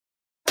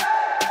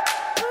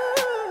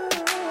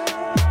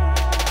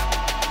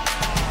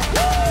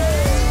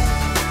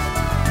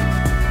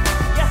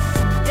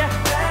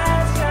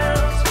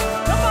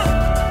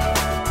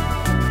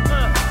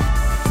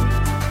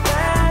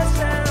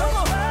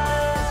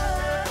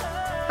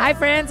Hi,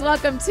 friends.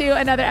 Welcome to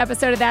another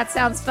episode of That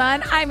Sounds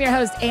Fun. I'm your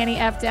host, Annie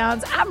F.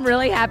 Downs. I'm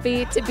really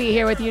happy to be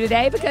here with you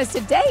today because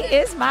today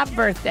is my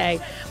birthday.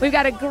 We've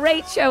got a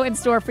great show in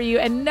store for you,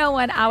 and no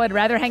one I would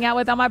rather hang out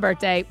with on my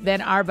birthday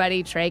than our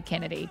buddy, Trey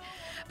Kennedy.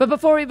 But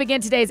before we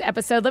begin today's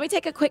episode, let me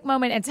take a quick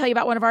moment and tell you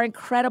about one of our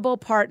incredible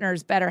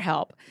partners,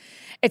 BetterHelp.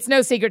 It's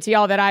no secret to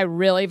y'all that I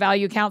really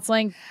value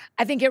counseling.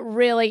 I think it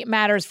really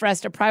matters for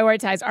us to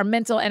prioritize our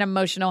mental and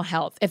emotional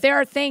health. If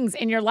there are things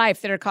in your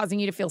life that are causing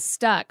you to feel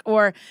stuck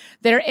or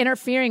that are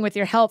interfering with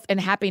your health and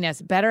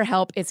happiness,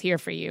 BetterHelp is here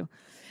for you.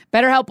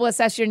 BetterHelp will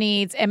assess your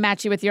needs and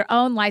match you with your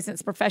own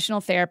licensed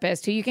professional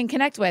therapist who you can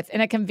connect with in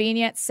a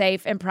convenient,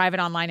 safe, and private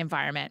online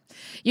environment.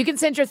 You can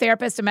send your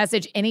therapist a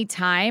message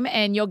anytime,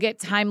 and you'll get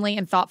timely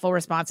and thoughtful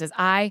responses.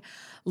 I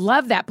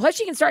love that.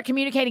 Plus, you can start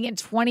communicating in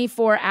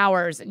 24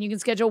 hours, and you can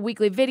schedule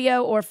weekly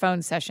video or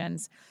phone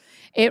sessions.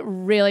 It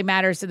really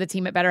matters to the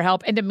team at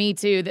BetterHelp and to me,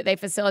 too, that they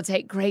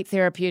facilitate great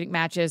therapeutic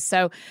matches.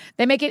 So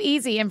they make it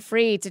easy and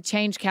free to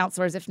change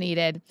counselors if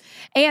needed.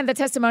 And the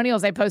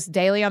testimonials they post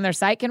daily on their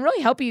site can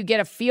really help you get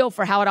a feel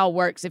for how it all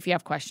works if you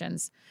have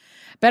questions.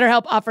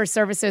 BetterHelp offers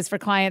services for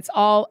clients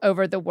all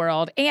over the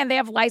world, and they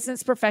have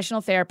licensed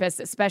professional therapists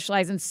that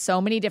specialize in so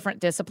many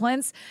different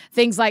disciplines,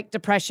 things like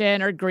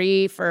depression or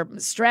grief or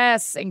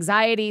stress,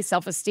 anxiety,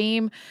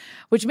 self-esteem,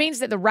 which means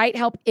that the right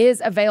help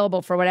is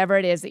available for whatever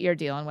it is that you're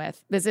dealing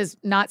with. This is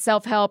not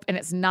self-help, and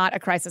it's not a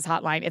crisis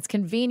hotline. It's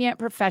convenient,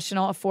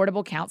 professional,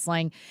 affordable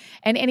counseling,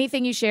 and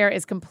anything you share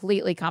is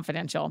completely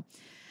confidential.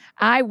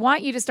 I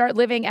want you to start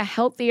living a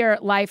healthier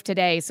life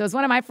today. So as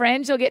one of my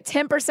friends, you'll get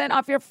 10%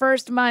 off your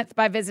first month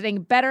by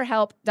visiting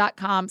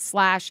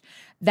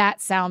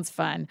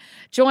betterhelp.com/thatsoundsfun.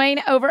 Join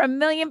over 1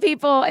 million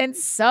people and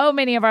so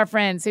many of our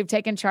friends who've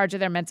taken charge of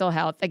their mental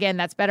health. Again,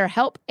 that's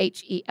BetterHelp,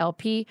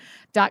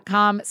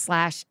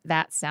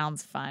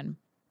 HELP.com/thatsoundsfun.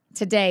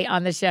 Today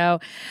on the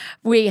show,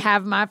 we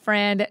have my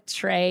friend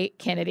Trey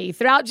Kennedy.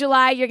 Throughout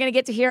July, you're going to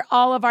get to hear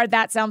all of our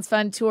That Sounds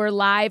Fun tour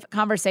live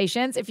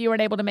conversations if you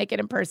weren't able to make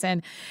it in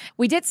person.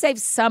 We did save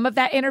some of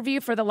that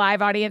interview for the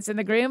live audience in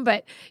the room,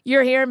 but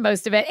you're hearing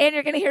most of it, and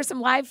you're going to hear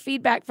some live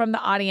feedback from the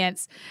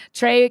audience.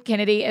 Trey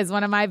Kennedy is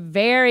one of my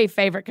very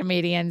favorite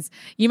comedians.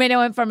 You may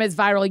know him from his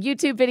viral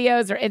YouTube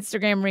videos or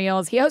Instagram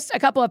reels. He hosts a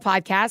couple of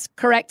podcasts,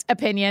 Correct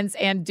Opinions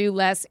and Do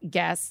Less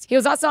Guests. He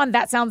was also on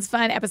That Sounds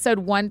Fun episode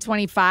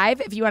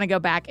 125, if you want to go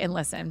back and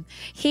listen.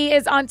 He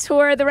is on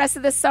tour the rest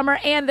of this summer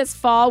and this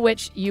fall,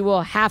 which you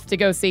will have to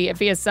go see if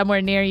he is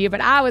somewhere near you.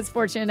 But I was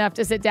fortunate enough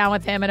to sit down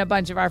with him and a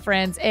bunch of our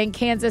friends in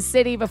Kansas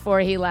City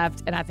before he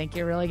left, and I think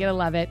you're really going to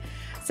love it.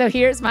 So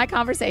here's my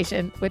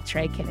conversation with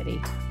Trey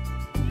Kennedy.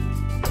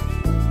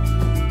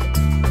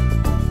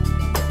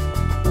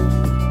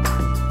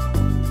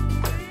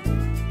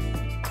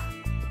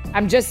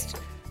 I'm just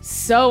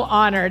so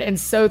honored and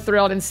so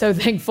thrilled and so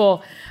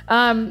thankful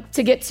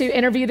to get to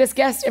interview this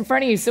guest in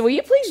front of you. So will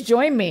you please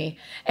join me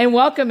in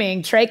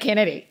welcoming Trey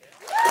Kennedy?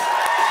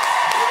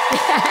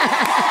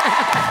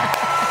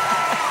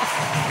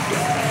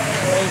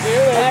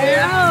 There you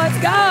go. Let's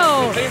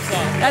go.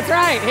 That's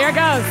right. Here it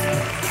goes.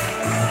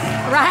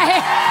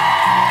 Right.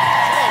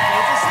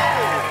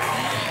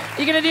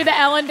 You gonna do the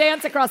Ellen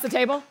dance across the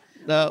table?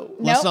 No,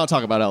 let's not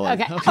talk about Ellen.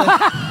 Okay.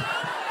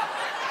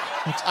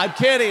 I'm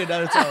kidding.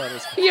 No, it's Ellen.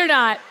 You're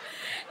not.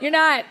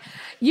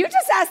 You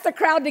just asked the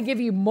crowd to give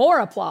you more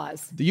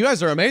applause. You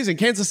guys are amazing.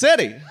 Kansas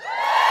City.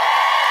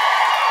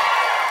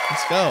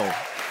 Let's go.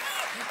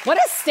 What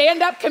a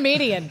stand-up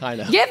comedian. I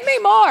know. Give me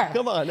more.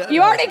 Come on.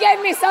 You already gave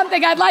me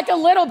something. I'd like a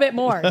little bit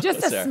more. Just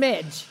a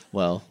smidge.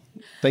 Well,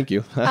 thank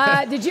you.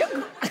 Did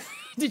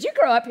you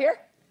grow up here?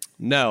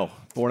 No.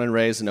 Born and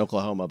raised in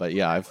Oklahoma, but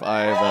yeah,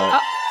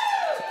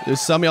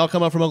 there's some of y'all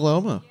come up from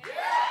Oklahoma.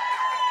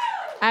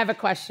 I have a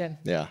question.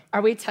 Yeah.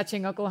 Are we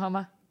touching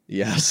Oklahoma?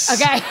 Yes.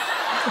 Okay.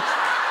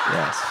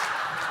 Yes.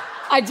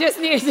 I just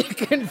needed to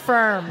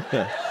confirm.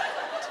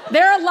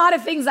 There are a lot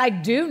of things I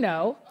do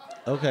know.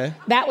 Okay.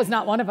 That was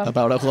not one of them.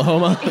 About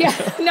Oklahoma? Yeah.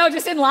 No,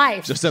 just in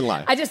life. Just in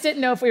life. I just didn't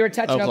know if we were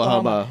touching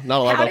Oklahoma. Not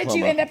a lot of How Oklahoma. did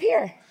you end up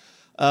here?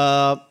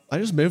 I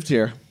just moved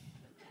here.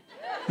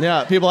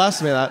 Yeah, people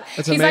ask me that.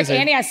 It's He's amazing.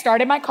 like, Annie, I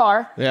started my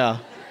car. Yeah.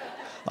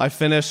 I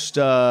finished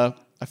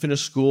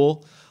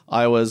school.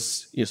 I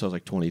was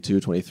like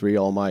 22, 23.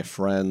 All my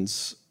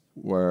friends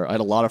I had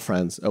a lot of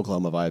friends,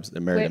 Oklahoma vibes, that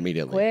married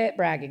immediately. Quit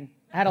bragging.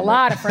 I had a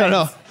lot of friends.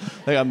 No,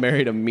 they got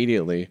married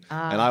immediately.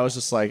 And I was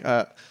just like,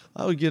 I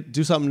would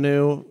do something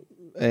new.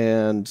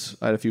 And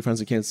I had a few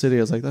friends in Kansas City. I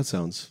was like, that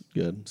sounds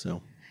good.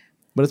 So,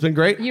 but it's been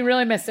great. You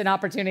really missed an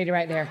opportunity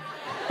right there.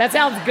 That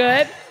sounds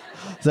good.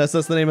 That's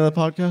the name of the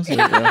podcast?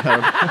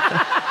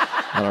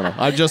 I don't know.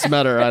 I just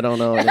met her. I don't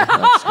know.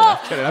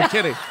 I'm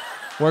kidding.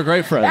 We're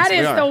great friends. That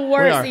is the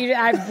worst.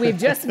 We've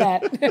just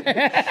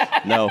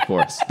met. No, of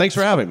course. Thanks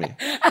for having me.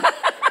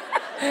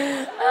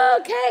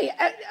 Okay.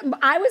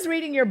 I was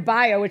reading your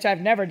bio, which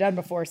I've never done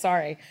before.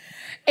 Sorry.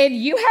 And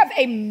you have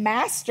a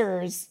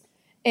master's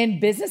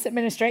in business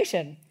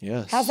administration.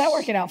 Yes. How's that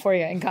working out for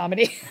you in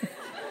comedy?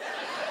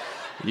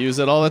 Use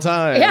it all the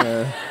time.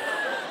 Yeah.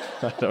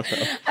 I don't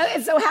know.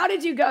 Okay, so how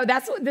did you go?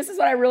 This is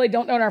what I really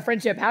don't know in our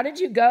friendship. How did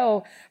you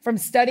go from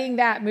studying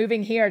that,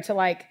 moving here to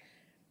like,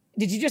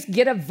 did you just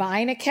get a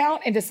Vine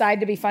account and decide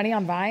to be funny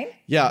on Vine?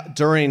 Yeah,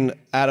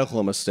 at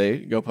Oklahoma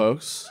State, go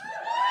Pokes.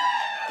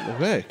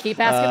 Okay. Keep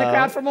asking the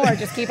crowd for more.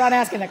 Just keep on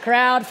asking the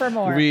crowd for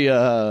more.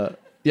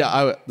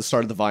 I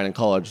started the Vine in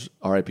college,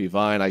 RIP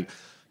Vine. I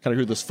kind of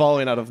grew this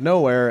following out of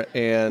nowhere.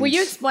 And will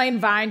you explain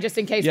Vine just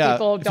in case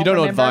people don't if you don't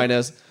remember? know what Vine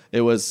is,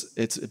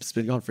 it's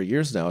been gone for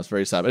years now. It's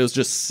very sad. It was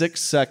just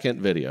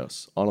 6-second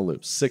videos on a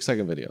loop,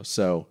 6-second videos.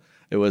 So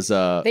it was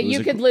that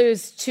you could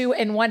lose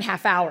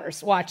 2.5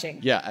 hours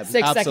watching. Yeah,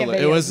 6-second absolutely.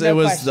 videos. It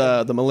was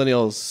the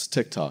millennials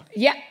TikTok.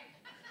 Yeah.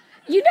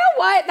 You know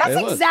what?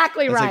 That's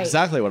exactly right. That's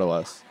exactly what it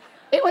was.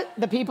 It was.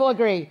 The people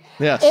agree.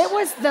 Yes. It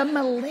was the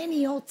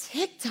millennial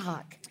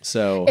TikTok.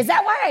 So is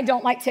that why I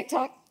don't like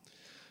TikTok?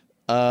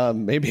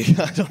 Maybe.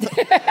 I don't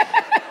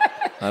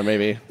know.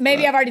 Maybe.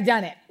 Maybe I've already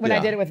done it when I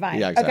did it with Vine.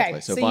 Yeah, exactly.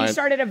 Okay, so you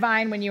started a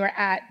Vine when you were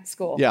at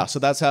school. Yeah, so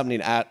that's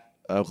happening at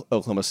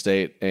Oklahoma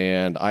State,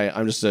 and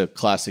I'm just a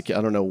classic kid.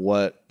 I don't know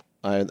what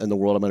in the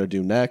world I'm going to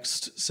do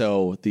next.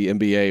 So the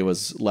MBA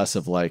was less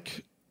of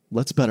like,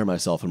 let's better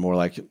myself, and more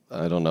like,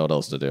 I don't know what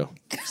else to do.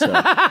 So you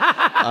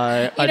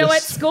know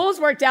what? School's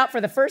worked out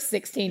for the first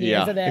 16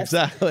 years of this.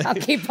 Exactly. I'll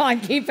keep on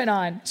keeping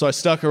on. So I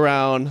stuck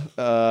around.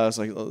 I was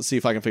like, let's see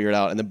if I can figure it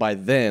out. And then by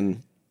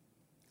then,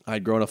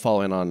 I'd grown a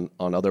following on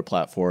other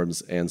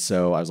platforms. And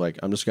so I was like,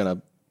 I'm just going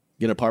to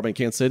get an apartment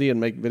in Kansas City and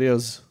make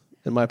videos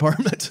in my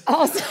apartment.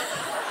 Also,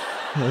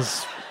 it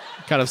was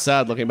kind of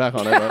sad looking back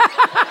on it.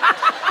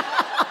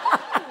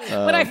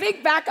 But, when I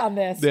think back on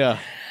this. Yeah.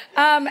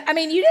 I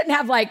mean, you didn't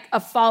have like a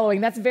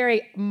following. That's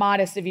very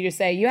modest of you to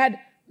say. You had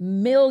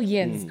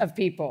millions of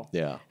people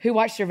who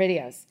watched your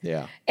videos.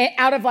 Yeah. And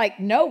out of like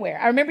nowhere.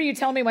 I remember you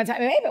telling me one time,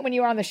 maybe when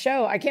you were on the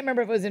show, I can't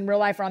remember if it was in real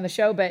life or on the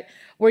show, but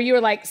where you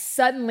were like,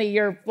 suddenly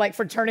you're like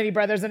fraternity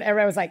brothers and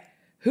everybody was like,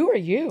 who are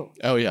you?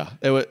 Oh, yeah.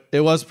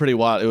 It was pretty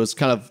wild. It was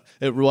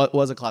it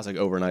was a classic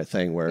overnight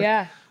thing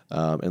where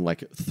in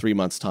like 3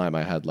 months' time,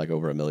 I had like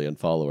over 1 million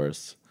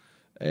followers.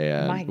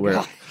 And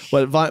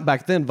but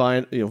back then,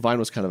 Vine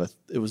was kind of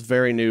it was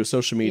very new.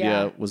 Social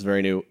media was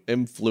very new.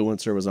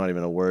 Influencer was not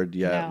even a word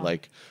yet. No.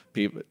 Like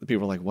people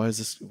were like, why is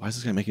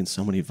this guy making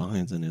so many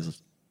Vines in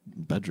his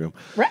bedroom?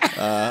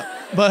 Right.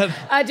 But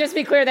just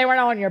be clear, they weren't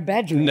all in your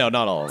bedroom. No,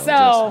 not all of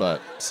them,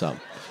 but some.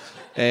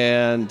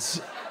 And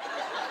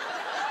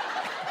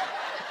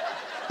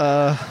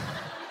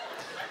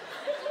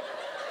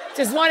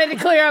just wanted to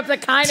clear up the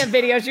kind of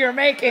videos you were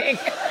making.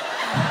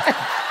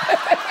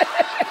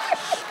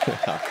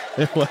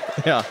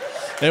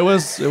 It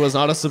was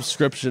not a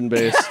subscription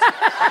based.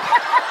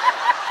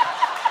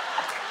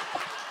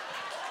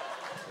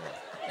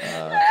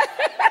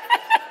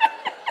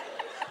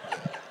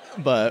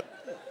 But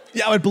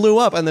yeah, it blew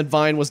up, and then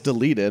Vine was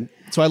deleted.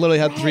 So I literally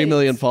had 3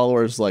 million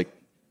followers like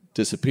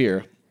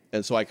disappear,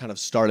 and so I kind of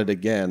started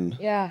again.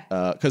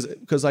 Yeah.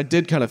 Because I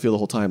did kind of feel the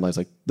whole time I was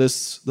like,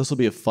 this will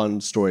be a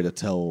fun story to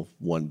tell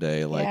one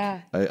day.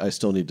 Like I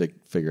still need to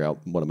figure out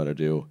what I'm gonna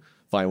do.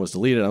 Vine was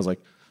deleted, and I was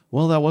like,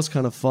 well, that was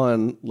kind of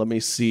fun. Let me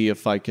see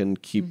if I can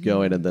keep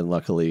going. And then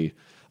luckily,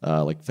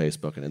 like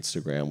Facebook and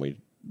Instagram,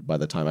 by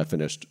the time I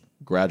finished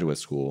graduate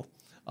school,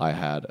 I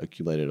had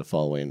accumulated a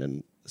following.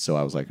 And so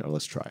I was like, oh,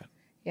 let's try it.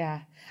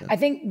 Yeah. I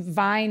think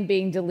Vine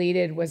being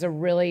deleted was a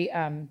really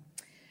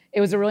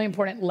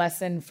important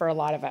lesson for a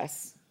lot of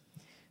us,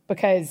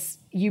 because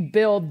you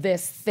build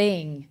this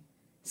thing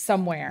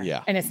somewhere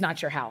and it's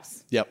not your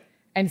house. Yep.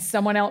 And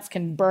someone else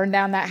can burn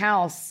down that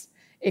house.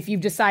 If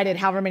you've decided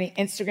however many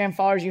Instagram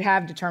followers you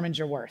have determines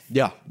your worth.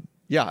 Yeah,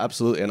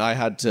 absolutely. And I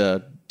had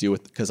to deal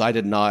with, because I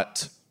did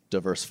not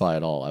diversify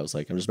at all. I was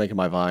like, I'm just making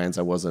my Vines.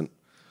 I wasn't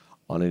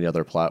on any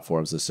other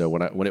platforms. And so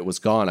when it was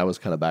gone, I was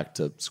kind of back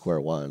to square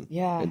one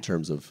in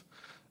terms of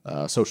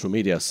social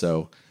media.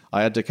 So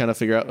I had to kind of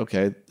figure out,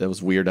 okay, that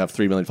was weird to have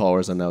 3 million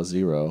followers and now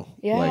 0.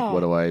 Yeah. Like, what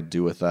do I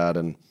do with that?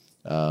 And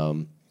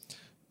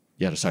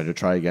decided to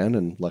try again,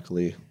 and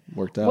luckily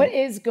worked out. What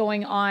is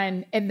going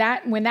on and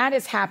when that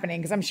is happening?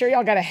 Because I'm sure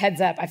y'all got a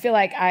heads up. I feel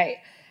like I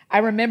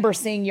remember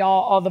seeing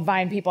y'all, all the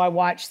Vine people I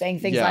watch, saying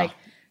things like,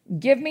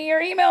 give me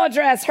your email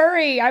address,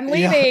 hurry, I'm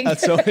leaving.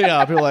 People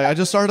are like, I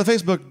just started a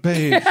Facebook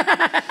page.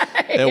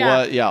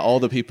 All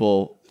the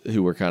people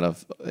who were kind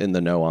of in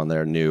the know on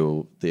there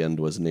knew the end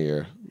was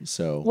near.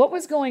 So what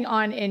was going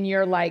on in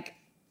your like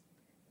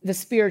the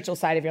spiritual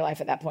side of your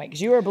life at that point?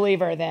 Because you were a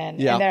believer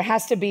then, and there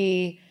has to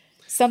be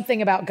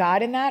something about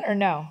God in that, or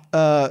no?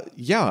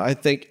 I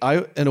think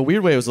in a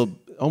weird way, it was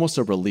almost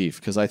a relief,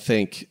 because I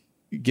think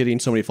getting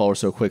so many followers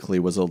so quickly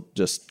was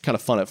just kind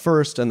of fun at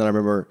first. And then I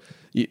remember,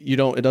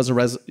 it doesn't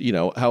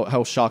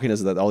how shocking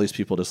is it that all these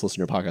people just listen to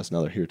your podcast and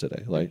now they're here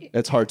today? Like,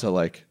 it's hard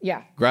to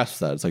grasp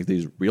that. It's like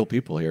these real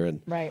people here.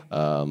 And right.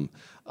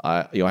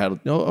 I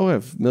have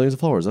millions of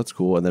followers. That's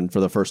cool. And then for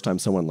the first time,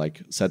 someone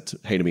said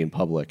hey to me in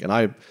public, and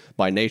I,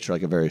 by nature,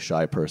 like a very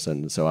shy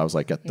person. So I was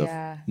like at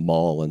the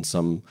mall, and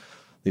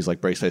these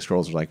like brace-faced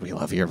girls were like, we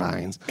love your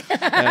Vines. And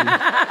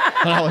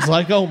I was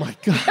like, oh my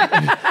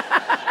God.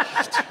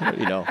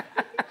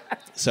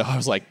 So I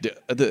was like,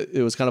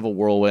 it was kind of a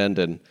whirlwind,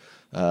 and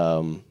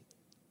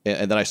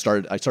then I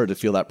started to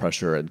feel that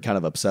pressure and kind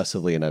of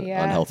obsessively in an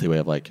unhealthy way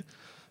of like,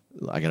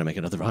 I got to make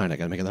another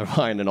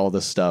Vine, and all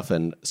this stuff.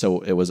 And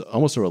so it was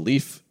almost a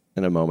relief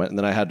in a moment. And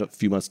then I had a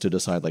few months to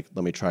decide, like,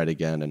 let me try it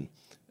again. And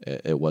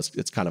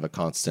it's kind of a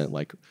constant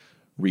like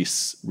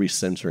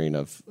recentering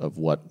of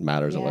what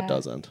matters and what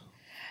doesn't.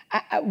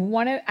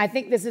 I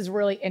think this is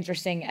really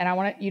interesting, and I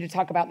want you to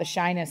talk about the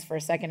shyness for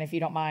a second, if you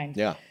don't mind.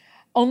 Yeah.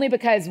 Only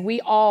because we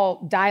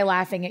all die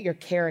laughing at your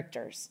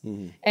characters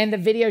and the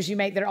videos you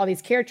make that are all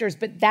these characters,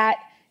 but that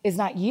is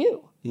not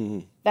you.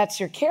 That's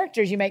your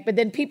characters you make. But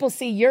then people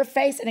see your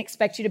face and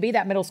expect you to be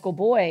that middle school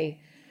boy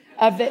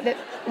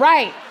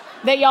right,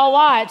 that y'all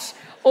watch,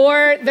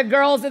 or the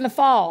girls in the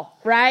fall,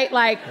 right?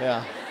 Like,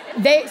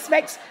 they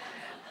expect.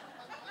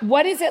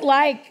 What is it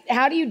like?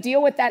 How do you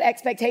deal with that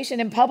expectation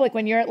in public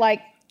when you're at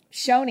like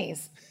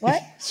Shoney's?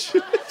 What?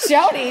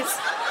 Shoney's?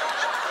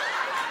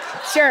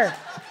 Sure.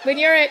 When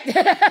you're at,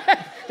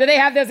 do they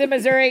have those in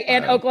Missouri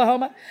and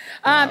Oklahoma?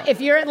 If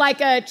you're at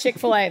like a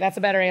Chick-fil-A, that's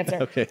a better answer.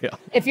 Okay, yeah.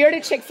 If you're at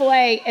a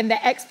Chick-fil-A and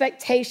the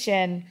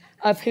expectation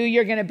of who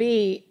you're going to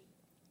be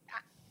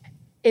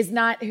is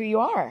not who you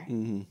are,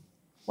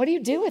 what do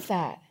you do with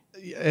that?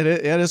 It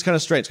is kind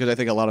of strange because I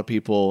think a lot of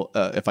people,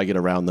 if I get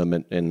around them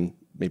in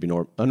maybe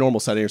a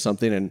normal setting or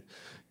something, and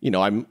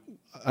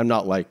I'm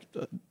not like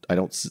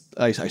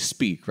I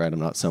speak, right? I'm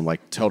not some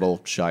like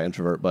total shy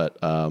introvert, but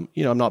I'm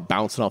not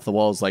bouncing off the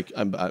walls like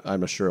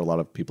I'm sure a lot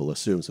of people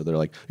assume. So they're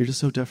like, you're just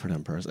so different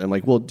in person. I'm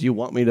like, well, do you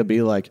want me to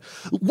be like,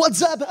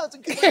 what's up? How's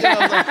it going?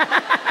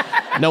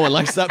 Like, no one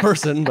likes that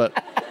person, but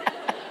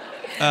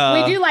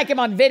we do like him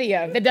on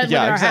video. That doesn't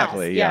live in our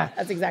exactly, house. Yeah,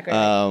 that's exactly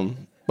right.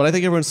 But I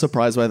think everyone's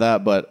surprised by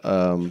that. But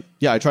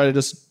I try to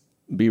just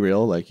be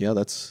real. Like,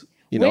 that's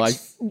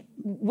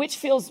which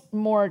feels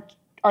more.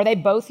 Are they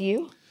both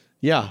you?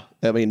 Yeah,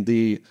 I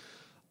mean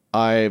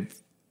I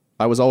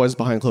was always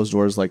behind closed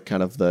doors, like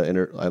kind of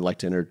I like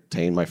to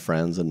entertain my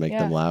friends and make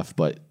them laugh.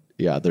 But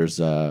there's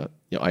I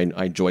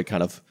enjoy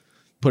kind of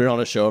putting on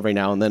a show every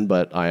now and then.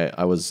 But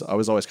I was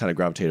always kind of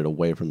gravitated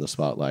away from the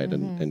spotlight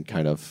and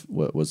kind of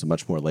was a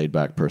much more laid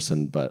back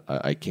person. But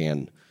I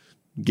can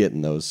get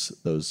in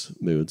those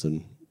moods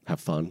and have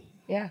fun.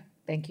 Yeah,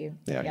 thank you.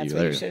 Yeah,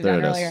 there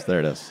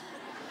it is.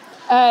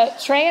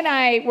 Trey and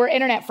I were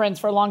internet friends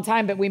for a long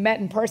time, but we met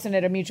in person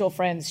at a mutual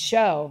friend's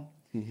show.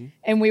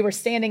 And we were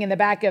standing in the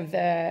back of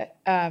the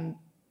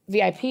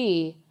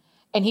VIP,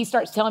 and he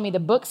starts telling me the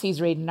books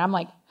he's reading. And I'm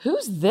like,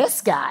 who's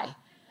this guy?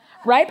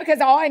 Right? Because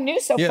all I knew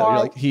so far.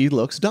 Like, he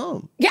looks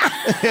dumb. Yeah.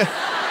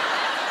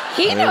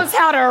 He knows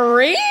how to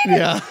read.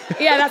 Yeah.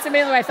 Yeah, that's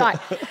immediately what I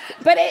thought.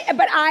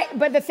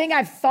 But the thing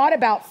I've thought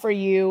about for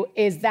you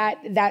is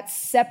that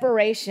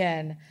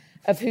separation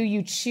of who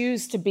you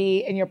choose to be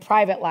in your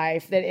private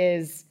life that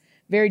is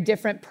very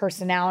different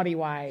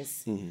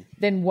personality-wise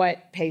than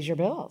what pays your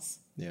bills.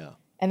 Yeah.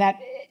 And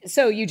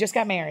so you just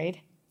got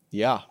married.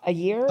 Yeah. A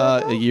year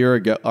ago? A year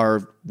ago.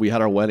 We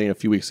had our wedding a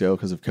few weeks ago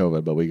because of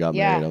COVID, but we got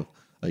married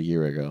a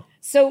year ago.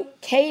 So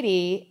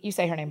Katie, you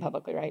say her name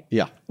publicly, right?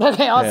 Yeah.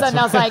 Okay, all of a sudden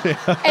I was like,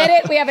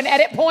 edit, we have an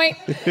edit point.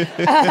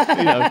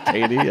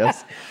 Katie,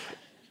 yes.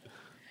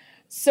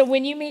 So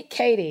when you meet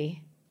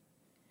Katie,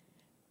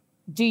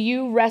 do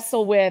you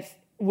wrestle with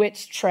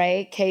which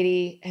Trey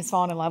Katie has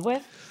fallen in love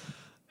with?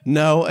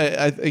 No,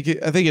 I think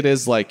it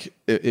is like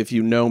if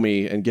you know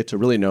me and get to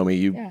really know me,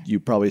 you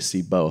probably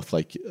see both.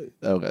 Like,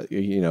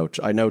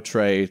 I know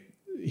Trey,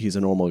 he's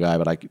a normal guy,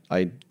 but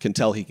I can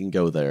tell he can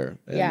go there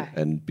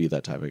and be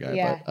that type of guy.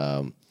 Yeah.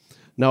 But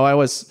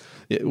no,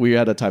 we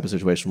had a type of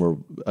situation where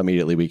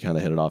immediately we kind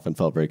of hit it off and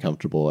felt very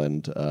comfortable.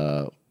 And,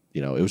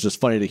 it was just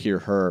funny to hear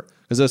her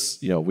because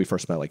we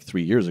first met like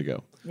 3 years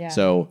ago. Yeah.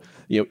 So,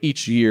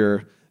 each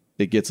year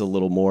it gets a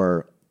little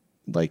more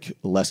like get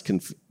a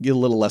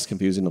little less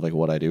confusing of like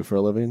what I do for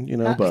a living,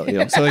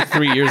 but so like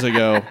 3 years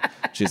ago,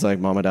 she's like,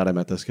 Mom and Dad, I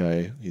met this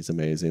guy. He's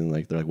amazing.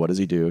 Like, they're like, what does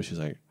he do? She's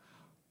like,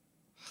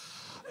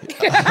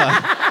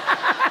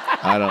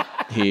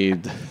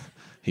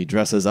 he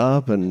dresses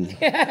up and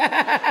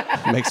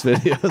makes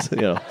videos,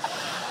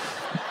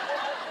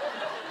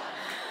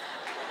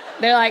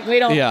 They're like, we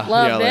don't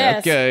love this. Like,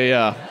 okay,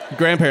 yeah.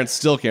 Grandparents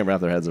still can't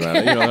wrap their heads around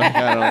it.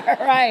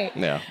 Right.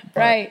 Yeah.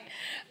 Right.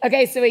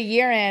 Okay, so a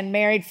year in,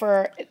 married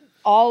for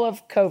all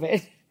of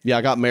COVID. Yeah,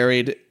 I got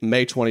married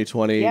May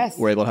 2020. Yes.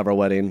 We're able to have our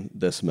wedding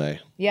this May.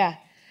 Yeah.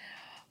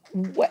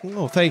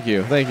 Oh, thank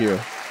you. Thank you.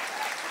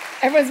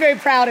 Everyone's very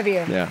proud of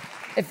you. Yeah.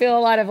 I feel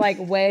a lot of like,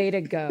 way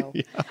to go.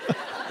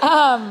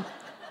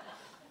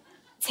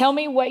 Tell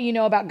me what you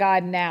know about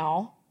God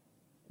now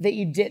that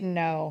you didn't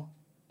know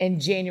in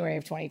January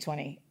of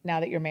 2020, now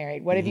that you're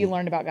married. What have you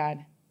learned about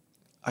God?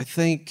 I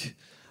think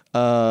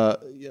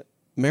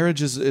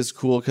marriage is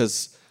cool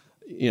because,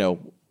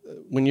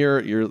 when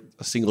you're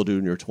a single dude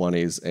in your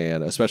 20s,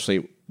 and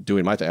especially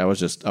doing my thing, I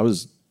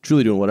was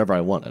truly doing whatever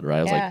I wanted, right?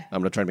 I was like, I'm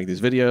going to try to make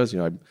these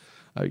videos.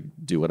 I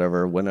do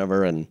whatever,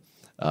 whenever. And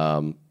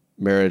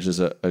marriage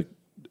is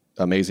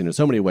amazing in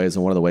so many ways.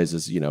 And one of the ways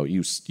is,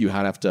 you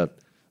have to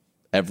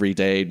every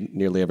day,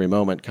 nearly every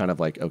moment, kind of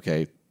like,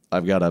 okay,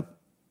 I've got to,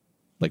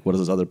 like, what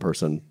does this other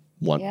person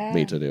want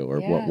me to do, or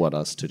want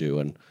us to do?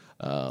 And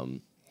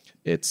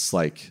it's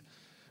like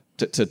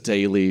to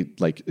daily,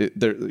 like,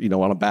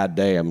 on a bad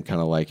day, I'm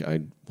kind of like,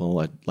 I'd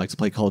like to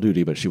play Call of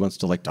Duty, but she wants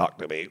to like talk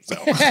to me. So,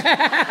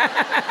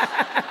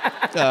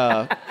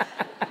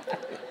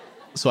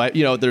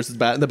 there's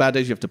the bad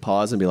days you have to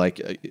pause and be like,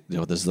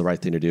 this is the right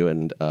thing to do.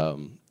 And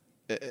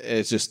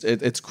it's just,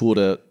 it's cool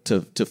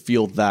to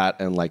feel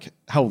that, and like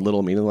how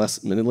little meaningless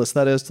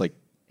that is, to like,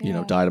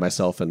 die to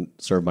myself and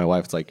serve my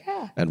wife. It's like,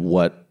 and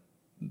what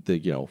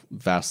the,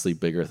 vastly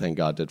bigger thing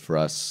God did for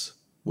us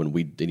when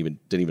we didn't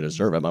even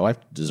deserve it. My wife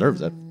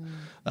deserves it.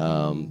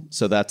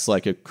 So that's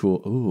like a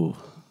cool, ooh.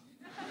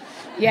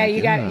 Yeah,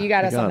 you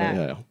got us on that.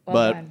 Yeah.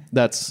 Well, but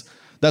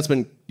that's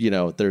been,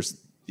 there's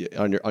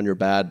on your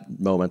bad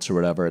moments or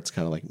whatever, it's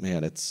kind of like,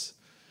 man, it's,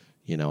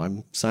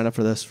 I'm signed up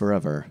for this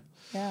forever.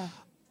 Yeah.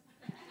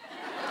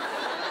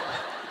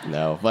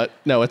 No,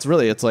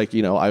 it's like,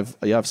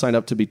 I've signed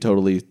up to be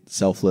totally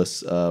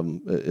selfless,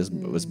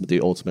 was the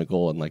ultimate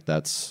goal. And like,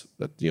 it's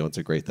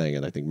a great thing.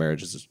 And I think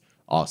marriage is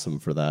awesome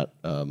for that,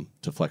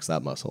 to flex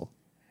that muscle.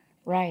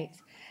 Right.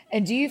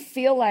 And do you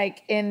feel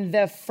like in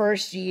the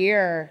first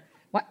year,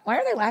 why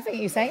are they laughing at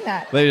you saying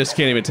that? They just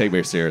can't even take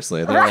me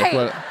seriously. They're right.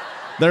 like,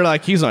 they're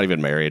like, he's not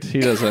even married. He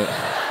doesn't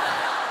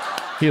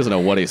know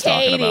what he's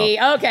talking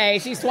about. Okay,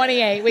 she's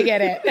 28. We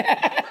get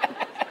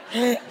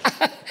it.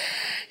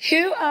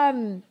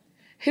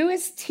 Who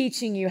is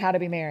teaching you how to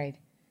be married?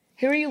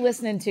 Who are you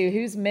listening to?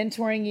 Who's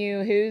mentoring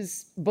you?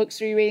 Whose books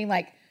are you reading?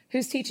 Like,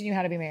 who's teaching you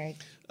how to be married?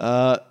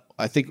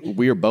 I think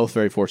we are both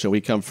very fortunate.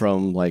 We come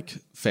from like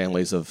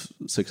families of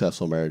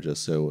successful marriages.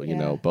 So,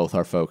 both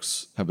our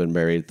folks have been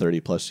married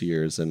 30 plus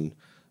years, and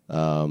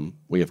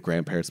we have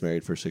grandparents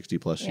married for 60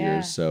 plus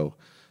years. So,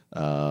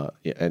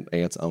 and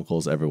aunts,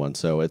 uncles, everyone.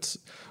 So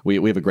we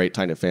have a great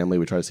tight-knit family.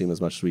 We try to see them as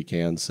much as we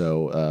can.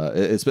 So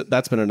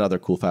that's been another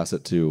cool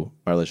facet to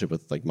our relationship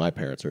with like my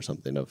parents or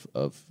something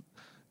of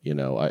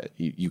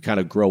you kind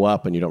of grow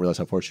up and you don't realize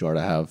how fortunate you are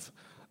to have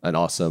an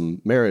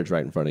awesome marriage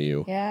right in front of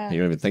you. Yeah. And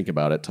you don't even think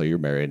about it till you're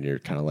married, and you're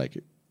kind of like,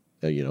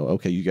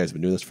 okay, you guys have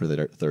been doing this for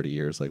 30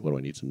 years. Like, what do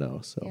I need to know?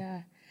 So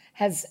yeah.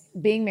 Has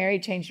being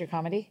married changed your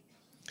comedy?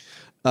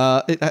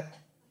 It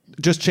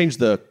just changed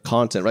the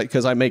content, right?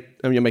 Because I'm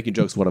making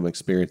jokes of what I'm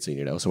experiencing,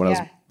 So when I was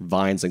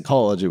Vines in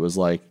college, it was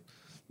like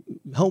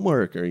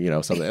homework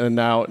or, something. And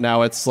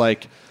now it's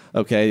like,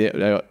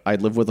 okay, I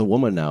live with a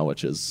woman now,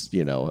 which is,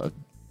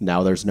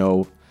 now there's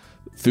no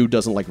food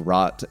doesn't like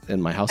rot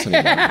in my house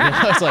anymore.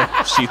 It's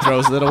like she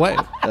throws it away.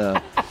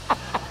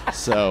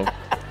 So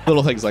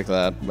little things like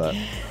that, but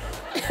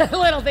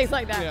little things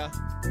like that. Yeah.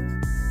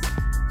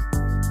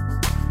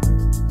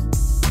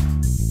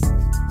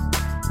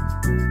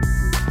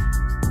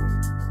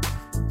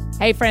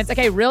 Hey friends,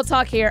 okay, real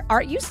talk here.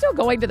 Are you still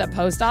going to the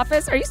post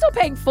office? Are you still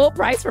paying full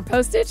price for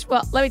postage?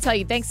 Well, let me tell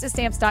you, thanks to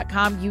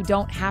Stamps.com, you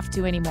don't have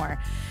to anymore.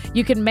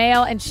 You can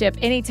mail and ship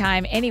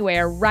anytime,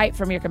 anywhere, right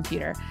from your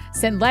computer.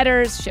 Send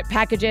letters, ship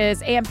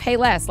packages, and pay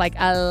less, like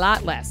a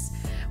lot less.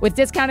 With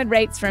discounted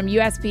rates from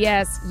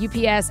USPS,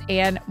 UPS,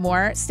 and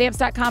more,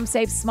 Stamps.com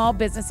saves small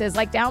businesses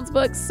like Downs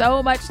Books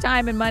so much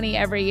time and money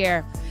every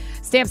year.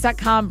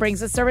 Stamps.com brings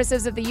the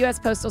services of the U.S.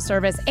 Postal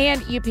Service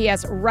and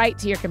UPS right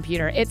to your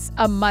computer. It's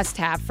a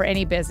must-have for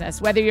any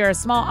business, whether you're a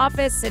small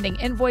office sending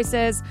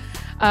invoices,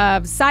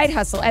 side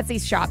hustle,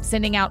 Etsy shop,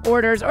 sending out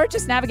orders, or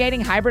just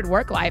navigating hybrid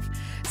work life.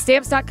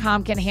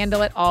 Stamps.com can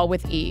handle it all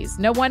with ease.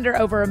 No wonder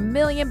over 1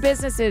 million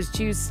businesses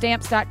choose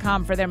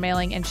Stamps.com for their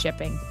mailing and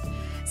shipping.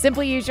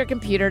 Simply use your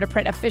computer to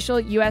print official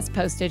U.S.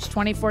 postage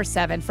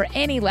 24/7 for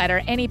any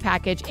letter, any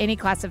package, any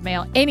class of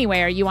mail,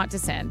 anywhere you want to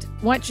send.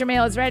 Once your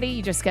mail is ready,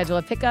 you just schedule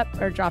a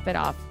pickup or drop it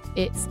off.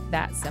 It's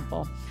that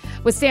simple.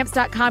 With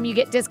Stamps.com, you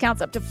get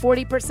discounts up to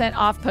 40%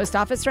 off post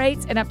office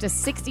rates and up to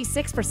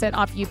 66%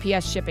 off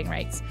UPS shipping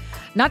rates.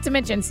 Not to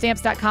mention,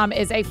 Stamps.com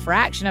is a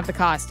fraction of the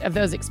cost of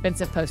those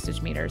expensive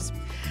postage meters.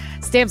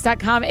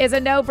 Stamps.com is a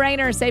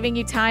no-brainer, saving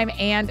you time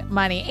and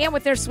money. And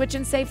with their Switch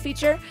and Save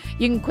feature,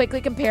 you can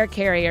quickly compare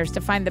carriers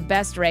to find the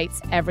best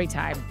rates every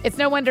time. It's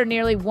no wonder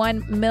nearly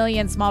 1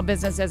 million small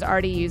businesses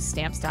already use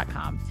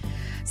Stamps.com.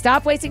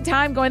 Stop wasting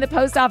time going to the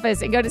post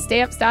office and go to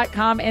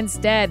Stamps.com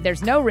instead.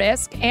 There's no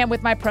risk. And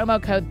with my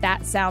promo code,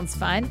 That Sounds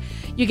Fun,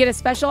 you get a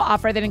special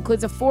offer that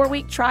includes a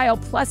 4-week trial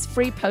plus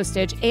free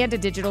postage and a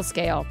digital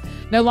scale.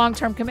 No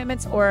long-term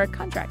commitments or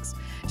contracts.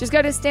 Just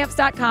go to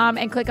Stamps.com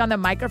and click on the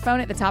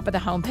microphone at the top of the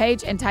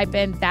homepage and type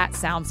in That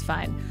Sounds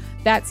Fun.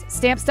 That's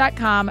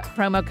Stamps.com,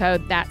 promo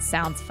code That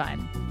Sounds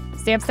Fun.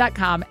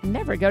 Stamps.com,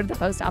 never go to the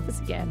post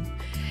office again.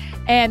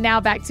 And now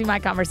back to my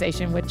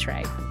conversation with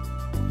Trey.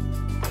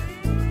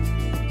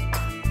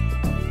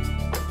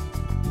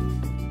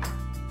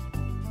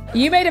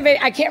 You made a video,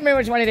 I can't remember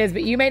which one it is,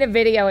 but you made a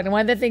video, and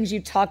one of the things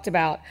you talked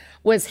about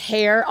was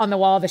hair on the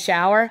wall of the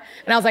shower.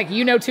 And I was like,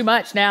 you know too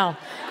much now.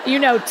 You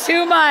know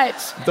too much.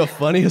 The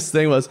funniest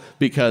thing was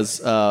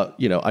because,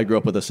 I grew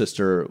up with a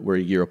sister, we're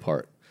a year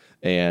apart.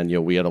 And,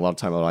 we had a lot of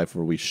time in our life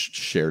where we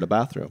shared a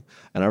bathroom.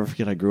 And I never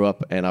forget, I grew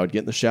up and I would get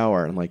in the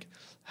shower and I'm like,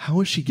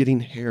 how is she getting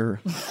hair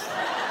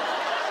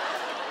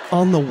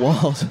on the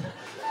walls?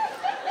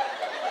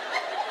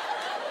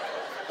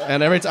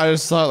 And every time I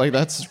just thought, like,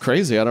 that's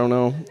crazy. I don't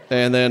know.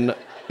 And then,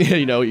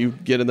 you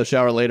get in the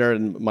shower later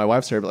and my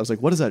wife's here. I was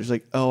like, what is that? She's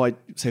like, oh, I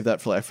saved that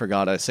for, I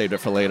forgot. I saved it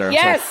for later.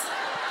 Yes.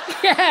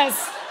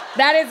 Yes.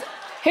 That is,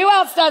 who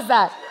else does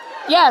that?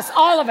 Yes,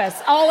 all of us.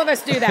 All of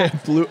us do that.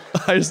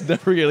 I just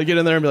never get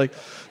in there and be like,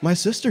 my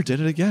sister did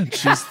it again.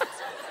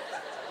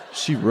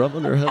 She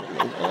rubbing her head on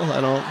the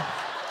wall.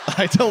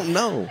 I don't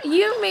know.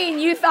 You mean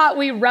you thought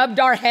we rubbed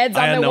our heads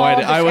on the wall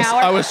idea. of the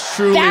shower? I was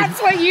truly.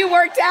 That's what you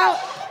worked out?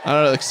 I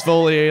don't know,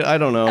 exfoliate. I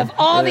don't know. Of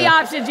all the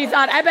options you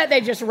thought, I bet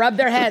they just rub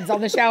their heads on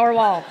the shower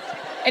wall.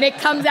 And it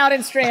comes out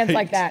in strands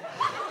like that.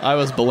 I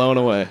was blown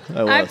away.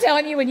 I'm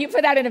telling you, when you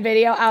put that in a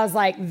video, I was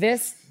like,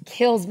 this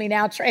kills me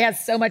now. Trey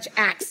has so much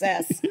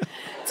access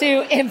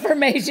to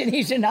information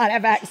he should not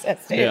have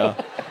access to.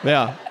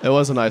 Yeah. It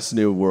was a nice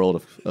new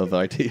world of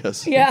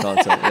ideas and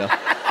content. Yeah.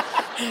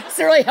 It's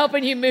really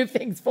helping you move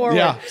things forward.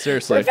 Yeah,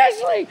 seriously.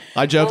 Professionally.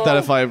 I joke that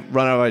if I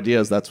run out of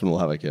ideas, that's when we'll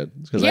have a kid.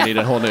 Because I need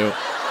a whole new...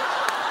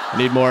 I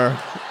need more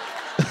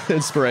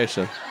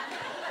inspiration.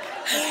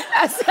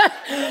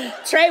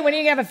 Trey, when are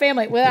you going to have a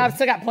family? Well, I've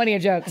still got plenty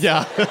of jokes.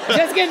 Yeah.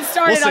 Just getting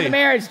started on the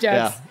marriage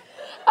jokes.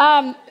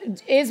 Yeah.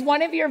 Is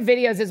one of your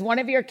videos, is one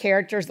of your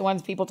characters the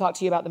ones people talk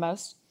to you about the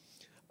most?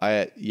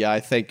 I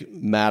think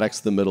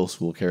Maddox, the middle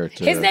school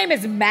character. His name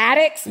is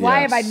Maddox? Why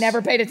have I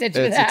never paid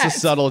attention to that? It's a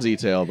subtle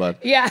detail,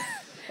 but... Yeah.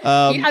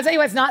 I'll tell you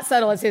what's not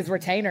subtle is his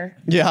retainer.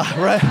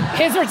 Yeah, right.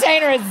 His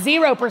retainer is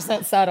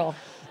 0% subtle.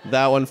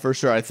 That one for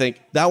sure. I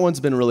think that one's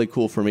been really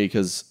cool for me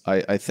because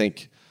I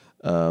think,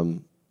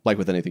 like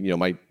with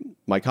anything,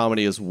 my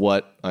comedy is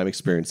what I'm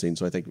experiencing.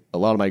 So I think a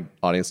lot of my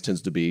audience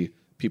tends to be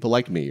people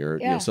like me,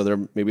 or so they're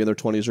maybe in their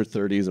 20s or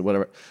 30s and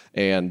whatever.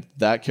 And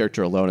that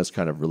character alone has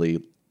kind of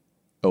really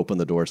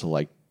opened the door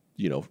to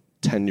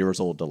 10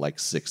 years old to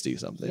 60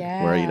 something,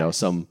 where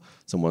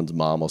someone's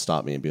mom will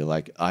stop me and be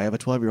like, I have a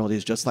 12-year-old.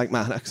 He's just like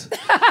Maddox.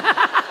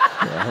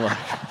 I'm like,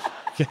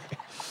 okay.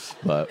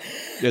 But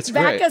it's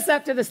great. Back us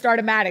up to the start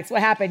of Maddox. What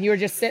happened? You were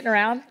just sitting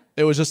around?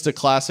 It was just a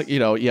classic,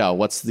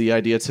 what's the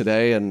idea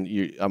today?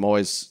 And I'm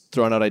always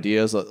throwing out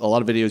ideas. A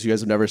lot of videos you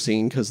guys have never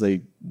seen because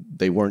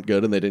they weren't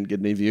good and they didn't get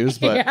any views.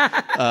 But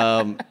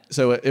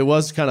so it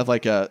was kind of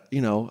like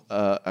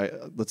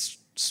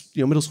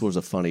middle school is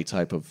a funny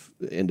type of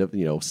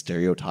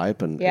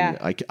stereotype. And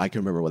I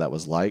can remember what that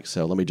was like.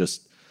 So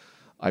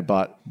I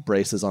bought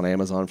braces on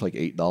Amazon for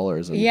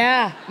 $8. And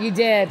yeah, you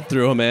did.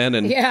 Threw them in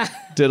and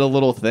did a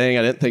little thing.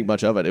 I didn't think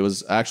much of it. It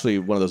was actually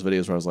one of those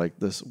videos where I was like,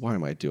 why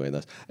am I doing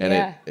this?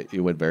 And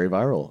it went very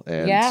viral.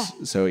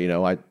 And so,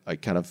 I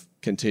kind of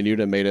continued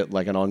and made it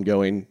like an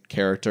ongoing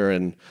character.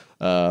 And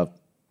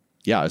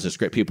it's just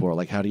great. People were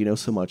like, how do you know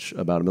so much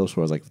about a middle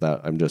school? I was like,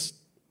 I'm just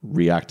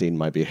reacting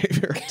my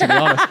behavior, to be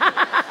honest.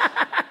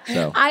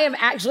 So. I am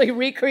actually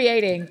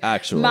recreating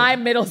my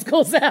middle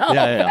school self.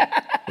 Yeah,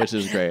 which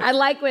is great. I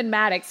like when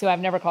Maddox, who I've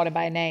never called him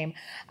by a name,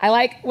 I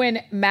like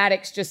when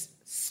Maddox just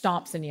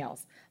stomps and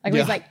yells. Like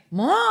when he's like,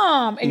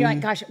 Mom! And you're like,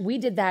 gosh, we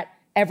did that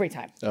every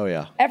time. Oh,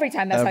 yeah. Every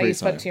time that's how you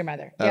spoke to your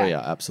mother. Oh, yeah,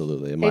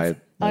 absolutely. My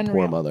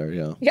poor mother,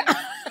 yeah.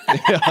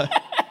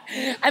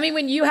 I mean,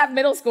 when you have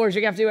middle schoolers,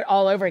 you're going to have to do it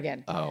all over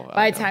again.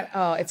 By the time,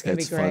 it's going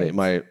to be great.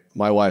 Funny.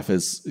 My wife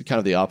is kind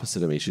of the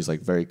opposite of me. She's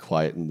very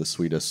quiet and the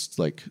sweetest,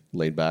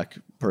 laid back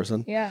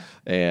person. Yeah.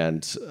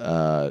 And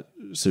so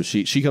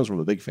she comes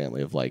from a big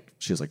family of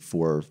she has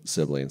 4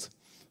 siblings.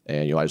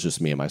 And, it's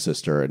just me and my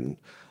sister. And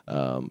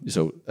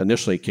so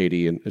initially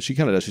Katie, and she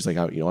kind of does, she's like,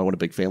 I want a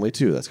big family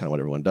too. That's kind of what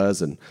everyone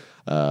does. And,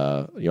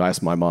 I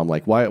asked my mom,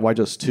 why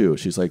just 2?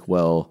 She's like,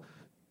 well,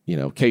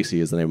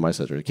 Casey is the name of my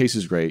sister.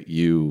 Casey's great.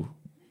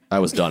 I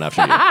was done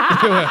after you.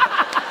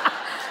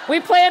 We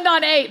planned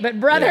on 8, but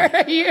brother,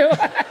 you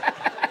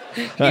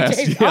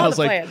changed all the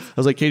plans. I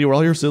was like, Katie, were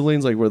all your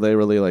siblings, were they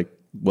really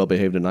well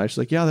behaved and nice? She's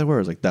like, yeah, they were. I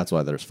was like, that's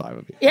why there's 5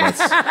 of you.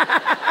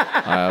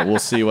 Yeah. We'll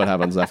see what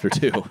happens after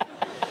 2.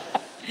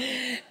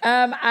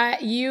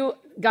 You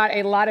got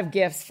a lot of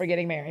gifts for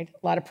getting married,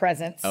 a lot of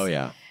presents. Oh,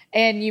 yeah.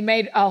 And you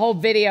made a whole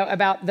video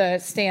about the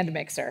stand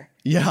mixer.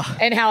 Yeah.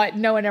 And how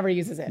no one ever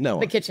uses it.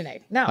 No. The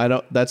KitchenAid. No. I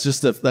don't. That's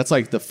just that's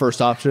the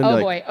first option. Oh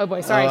boy.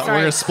 Sorry. We're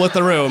gonna split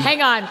the room.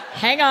 Hang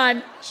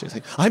on. She's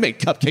like, I made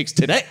cupcakes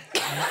today.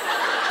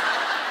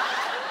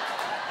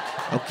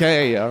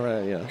 Okay. All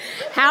right. Yeah.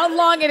 How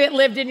long had it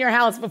lived in your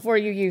house before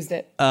you used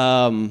it?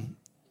 8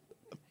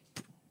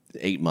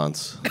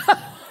 months.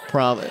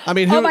 Probably. I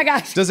mean, oh my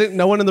gosh. Does it?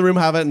 No one in the room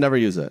have it and never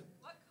use it.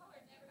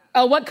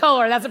 What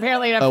color? That's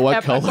apparently a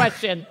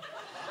question.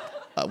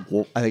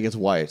 Well, I think it's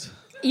white.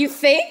 You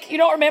think? You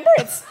don't remember?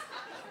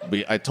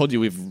 I told you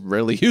we've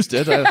rarely used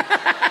it. But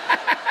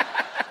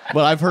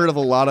I've heard of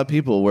a lot of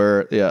people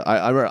where,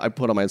 I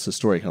put on my Insta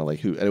story kind of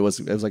and it was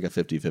like a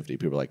 50-50.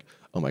 People were like,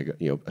 oh my God,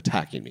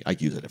 attacking me. I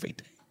use it every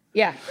day.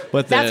 Yeah,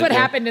 but that's what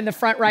happened in the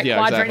front right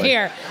quadrant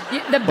here.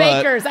 The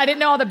bakers, I didn't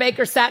know all the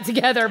bakers sat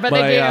together, but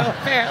they do,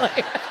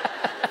 apparently.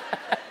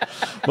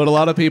 But a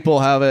lot of people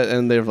have it,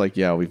 and they're like,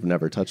 yeah, we've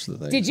never touched the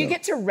thing. Did you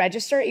get to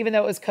register even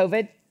though it was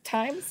COVID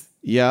times?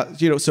 Yeah,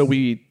 so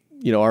we,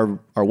 our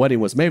wedding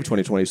was May of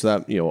 2020, so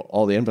that,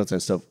 all the invites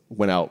and stuff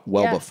went out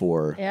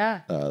before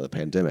the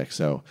pandemic.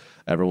 So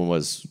everyone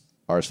was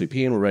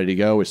RSVPing, we're ready to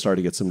go. We started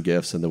to get some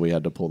gifts, and then we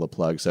had to pull the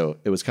plug. So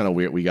it was kind of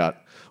weird. We got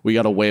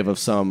a wave of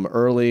some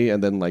early,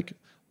 and then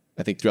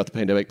I think throughout the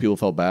pandemic, people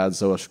felt bad,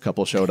 so a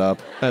couple showed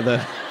up, and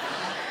then.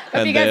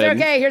 Hope you guys are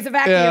okay. Here's a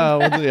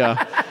vacuum.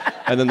 Yeah.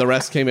 And then the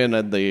rest came in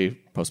at the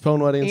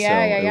postponed wedding.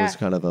 It was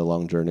kind of a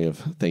long journey of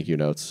thank you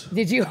notes.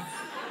 Did you?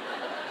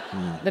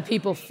 The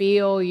people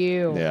feel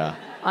you. Yeah.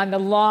 On the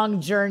long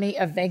journey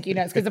of thank you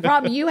notes. Because the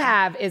problem you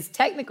have is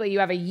technically you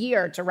have a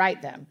year to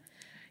write them.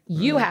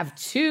 You have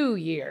 2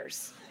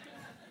 years.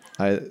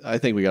 I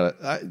think we got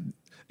to.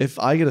 If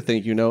I get a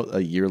thank you note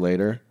a year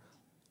later,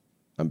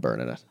 I'm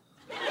burning it.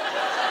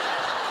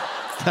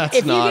 That's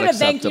if not you get a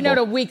acceptable. thank you note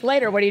a week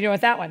later, what are you doing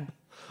with that one?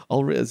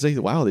 I'll say,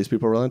 wow, these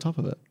people are really on top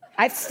of it.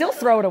 I'd still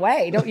throw it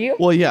away, don't you?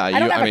 Well, yeah. I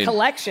don't have a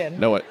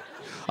collection. No, I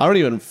don't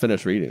even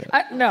finish reading it.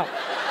 No.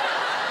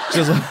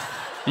 Just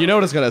you know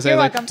what it's going to say. You're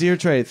like, welcome. Dear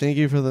Trey, thank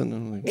you for the...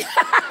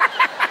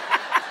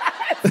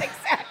 That's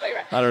exactly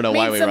right. I don't know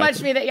why we so much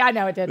to me that... Yeah, I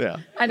know it did. Yeah.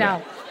 I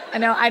know.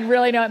 I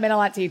really know it meant a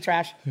lot to you,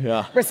 Trash.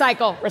 Yeah.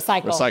 Recycle. We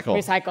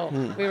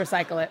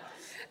recycle it.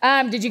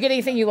 Did you get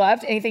anything you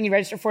loved? Anything you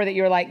registered for that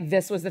you were like,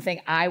 this was the thing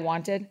I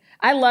wanted?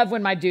 I love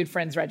when my dude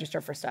friends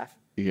register for stuff.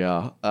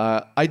 Yeah,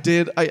 I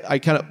did. I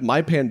kind of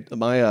my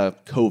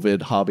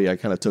COVID hobby I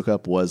kind of took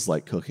up was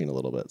like cooking a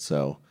little bit.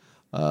 So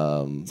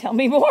tell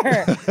me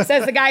more.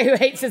 Says the guy who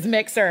hates his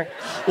mixer.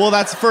 Well,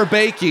 that's for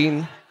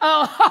baking.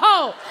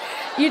 Oh,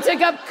 you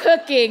took up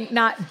cooking,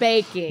 not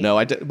baking. No,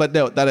 I did, but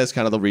no, that is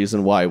kind of the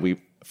reason why we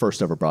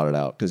first ever brought it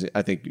out, because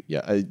I think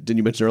didn't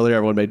you mention earlier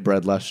everyone made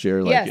bread last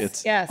year? Like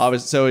yes.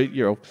 Obviously,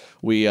 so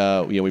we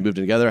moved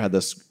in together, had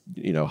this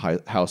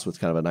house with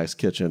kind of a nice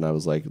kitchen. I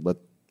was like,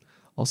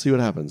 I'll see what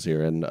happens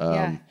here, and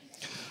it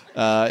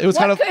was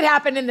what could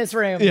happen in this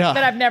room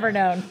that I've never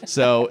known.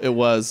 So it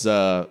was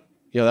that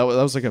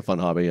was like a fun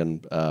hobby,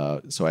 and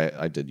so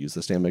I did use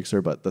the stand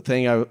mixer. But the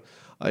thing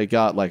I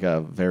got like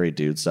a very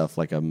dude stuff,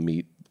 like a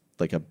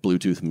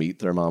Bluetooth meat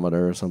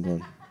thermometer or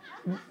something.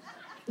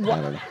 What?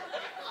 I don't know.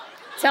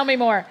 Tell me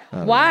more.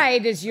 Why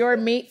does your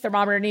meat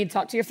thermometer need to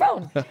talk to your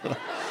phone?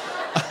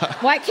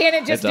 Why can't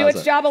it just do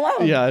its job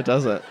alone? Yeah, it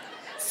doesn't.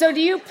 So do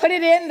you put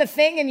it in the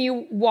thing and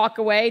you walk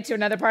away to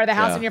another part of the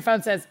house and your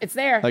phone says, it's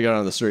there? I go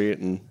on the street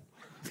and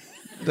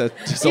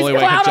that's the only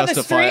way I can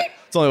justify it.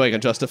 It's the only way I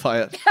can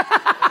justify it.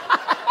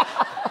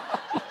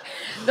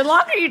 The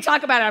longer you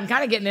talk about it, I'm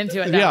kind of getting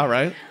into it now. Yeah,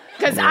 right?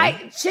 Because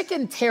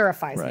chicken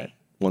terrifies me.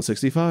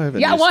 165.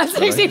 Yeah,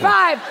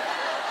 165.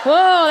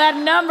 Whoa, that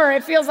number,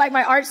 it feels like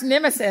my arch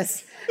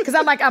nemesis. Because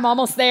I'm like, I'm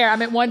almost there.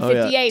 I'm at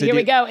 158. Oh, yeah. Here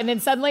we go. And then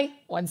suddenly,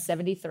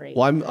 173.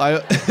 Well,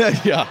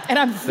 yeah. And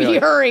I'm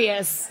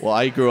furious. Well,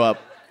 I grew up,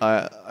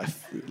 I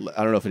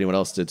don't know if anyone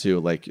else did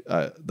too. Like,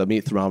 the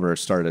meat thermometer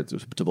started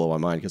to blow my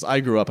mind because I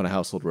grew up in a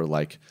household where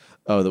like,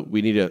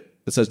 it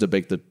says to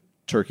bake the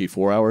turkey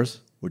 4 hours.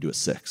 We'll do it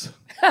 6.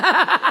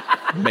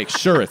 Make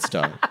sure it's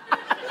done.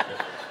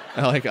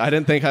 I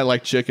didn't think I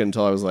liked chicken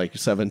until I was like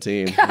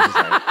 17.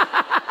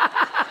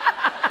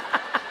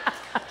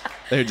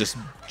 They would just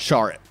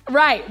char it.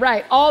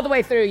 Right. All the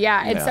way through,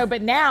 yeah. And so,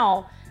 but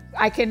now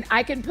I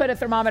can put a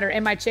thermometer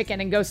in my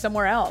chicken and go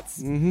somewhere else.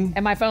 Mm-hmm.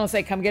 And my phone will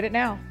say, come get it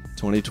now.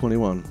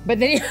 2021. But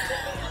then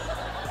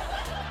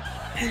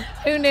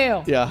who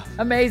knew? Yeah.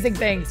 Amazing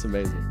things. It's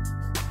amazing.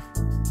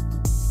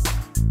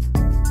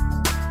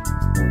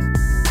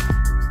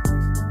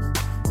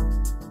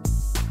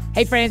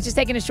 Hey friends, just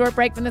taking a short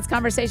break from this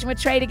conversation with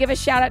Trey to give a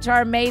shout out to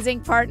our amazing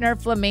partner,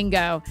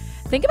 Flamingo.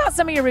 Think about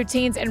some of your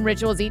routines and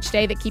rituals each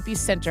day that keep you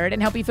centered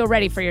and help you feel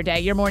ready for your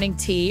day. Your morning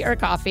tea or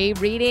coffee,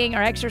 reading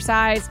or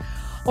exercise,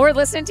 or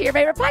listening to your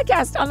favorite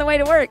podcast on the way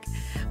to work.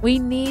 We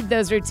need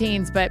those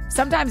routines, but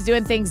sometimes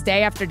doing things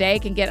day after day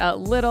can get a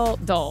little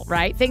dull,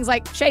 right? Things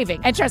like shaving.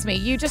 And trust me,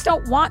 you just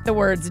don't want the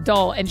words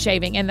dull and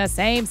shaving in the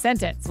same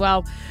sentence.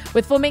 Well,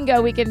 with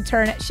Flamingo, we can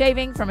turn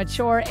shaving from a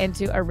chore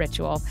into a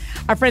ritual.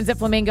 Our friends at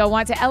Flamingo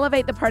want to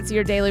elevate the parts of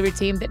your daily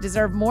routine that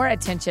deserve more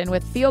attention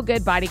with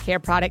feel-good body care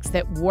products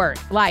that work,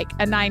 like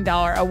a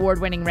 $9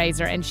 award-winning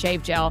razor and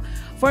shave gel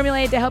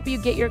formulated to help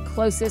you get your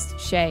closest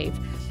shave.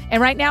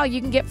 And right now,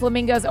 you can get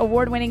Flamingo's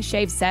award-winning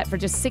shave set for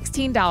just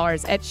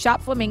 $16 at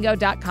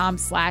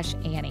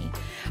shopflamingo.com/Annie.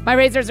 My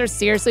razors are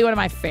seriously one of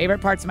my favorite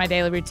parts of my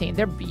daily routine.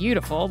 They're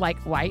beautiful, like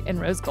white and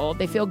rose gold.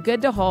 They feel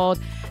good to hold.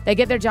 They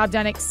get their job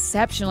done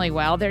exceptionally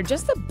well. They're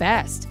just the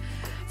best.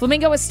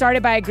 Flamingo was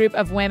started by a group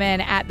of women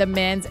at the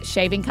men's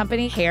shaving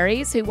company,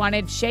 Harry's, who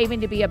wanted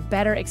shaving to be a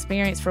better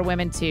experience for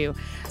women too.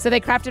 So they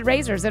crafted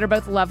razors that are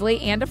both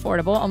lovely and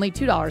affordable, only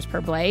 $2 per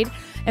blade.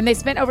 And they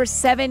spent over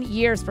 7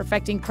 years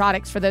perfecting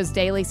products for those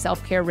daily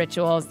self-care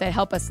rituals that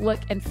help us look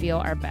and feel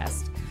our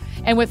best.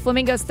 And with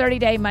Flamingo's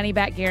 30-day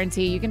money-back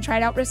guarantee, you can try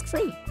it out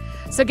risk-free.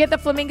 So get the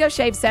Flamingo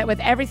shave set with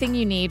everything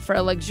you need for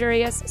a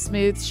luxurious,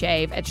 smooth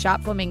shave at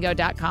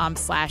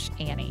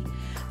shopflamingo.com/Annie.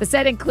 The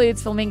set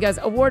includes Flamingo's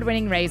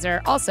award-winning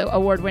razor, also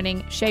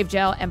award-winning shave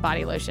gel and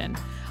body lotion.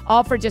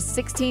 All for just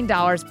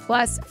 $16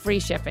 plus free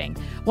shipping.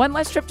 One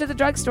less trip to the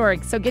drugstore,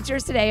 so get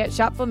yours today at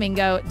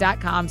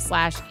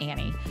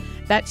shopflamingo.com/Annie.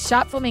 That's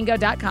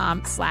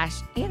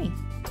shopflamingo.com/Annie.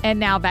 And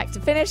now back to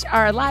finish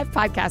our live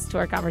podcast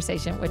tour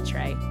conversation with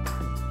Trey.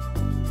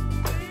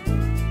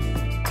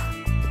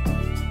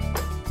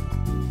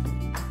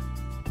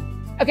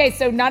 Okay,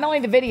 so not only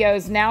the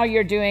videos, now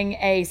you're doing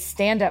a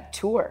stand-up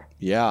tour.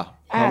 Yeah.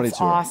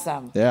 That's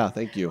awesome. Yeah,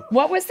 thank you.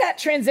 What was that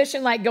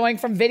transition like going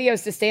from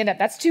videos to stand-up?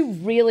 That's two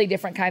really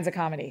different kinds of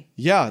comedy.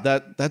 Yeah,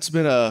 that's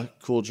been a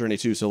cool journey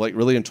too. So like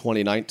really in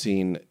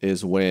 2019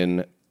 is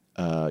when,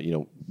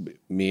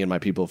 me and my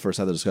people first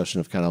had the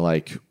discussion of kind of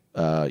like,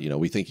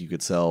 we think you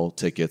could sell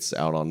tickets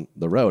out on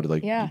the road,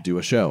 like do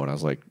a show. And I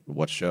was like,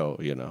 what show?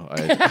 You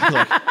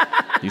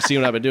see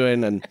what I've been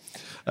doing. And,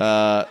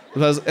 I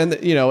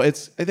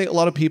think a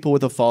lot of people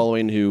with a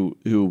following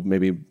who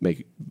maybe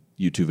make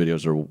YouTube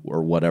videos or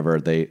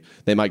whatever, they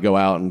might go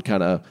out and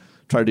kind of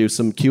try to do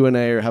some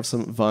Q&A or have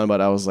some fun.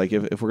 But I was like,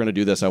 if we're going to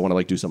do this, I want to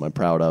like do something I'm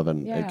proud of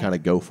and kind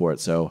of go for it.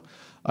 So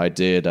I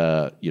did,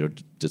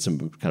 did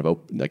some kind of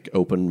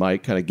open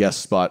mic kind of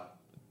guest spot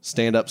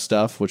stand-up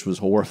stuff, which was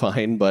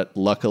horrifying, but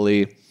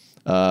luckily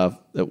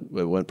it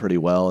went pretty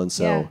well. And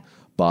so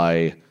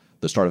by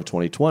the start of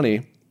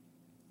 2020,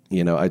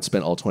 I'd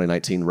spent all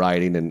 2019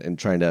 writing and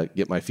trying to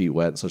get my feet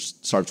wet. So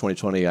start of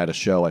 2020, I had a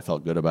show I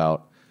felt good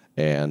about.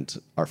 And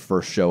our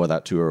first show of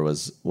that tour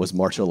was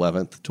March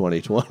 11th,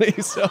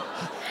 2020. So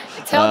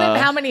tell them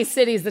how many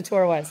cities the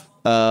tour was.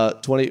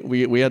 20.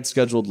 We had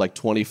scheduled like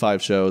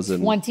 25 shows.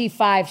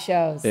 25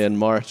 shows. In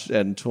March.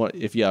 And 20,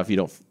 if you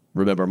don't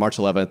remember, March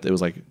 11th, it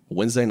was like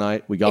Wednesday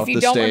night. We got off the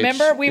stage. If you don't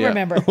remember, we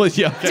remember. Well,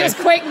 okay. Just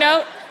quick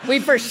note, we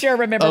for sure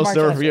remember March 11th.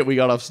 I'll never forget, we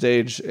got off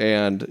stage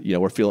and,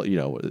 we're feeling, we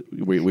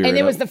were and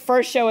it was the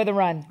first show of the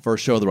run.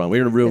 First show of the run. We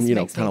were in a room,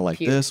 kind of like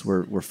this.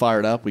 We're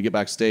fired up. We get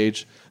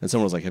backstage and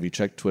someone was like, have you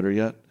checked Twitter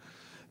yet?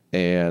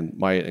 And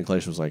my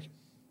inclination was like,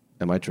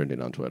 am I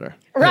trending on Twitter?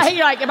 Right.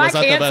 You're like, am I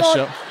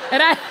canceled?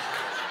 And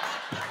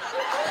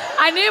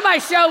I knew my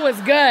show was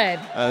good.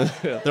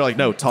 They're like,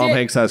 no, Tom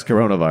Hanks has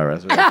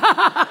coronavirus.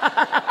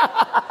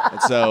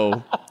 And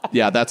so,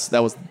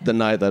 that was the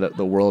night that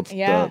the world,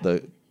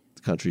 the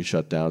country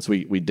shut down. So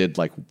we did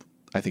I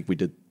think we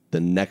did the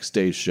next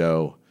day's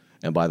show.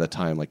 And by the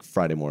time like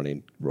Friday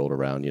morning rolled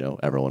around,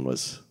 everyone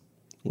was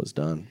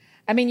done.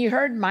 I mean, you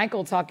heard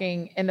Michael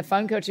talking in the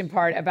fun coaching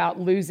part about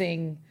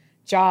losing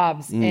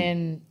jobs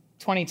in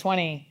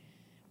 2020.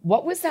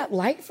 What was that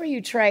like for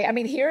you, Trey? I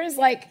mean, here is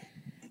like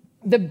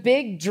the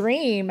big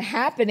dream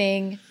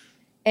happening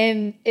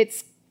and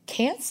it's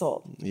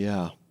canceled.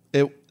 Yeah.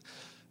 I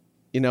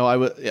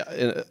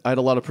had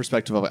a lot of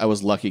perspective of it. I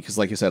was lucky because,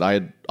 like you said,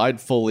 I'd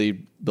fully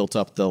built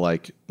up the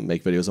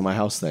make videos in my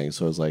house thing.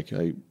 So it was like,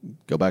 I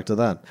go back to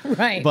that.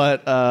 Right.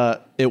 But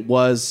it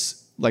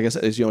was, like I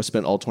said, I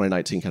spent all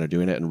 2019 kind of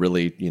doing it and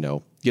really,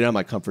 get out of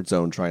my comfort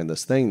zone trying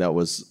this thing that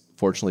was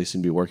fortunately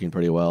seemed to be working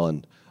pretty well.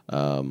 And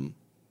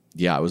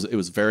it was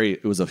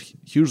a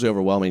hugely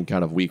overwhelming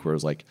kind of week where it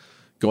was like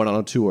going on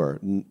a tour,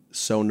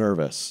 so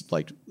nervous, a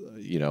lot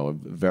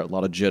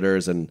of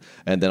jitters. And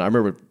then I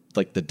remember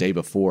the day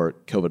before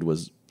COVID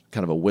was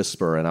kind of a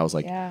whisper. And I was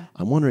like,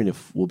 I'm wondering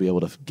if we'll be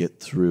able to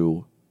get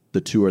through the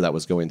tour that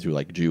was going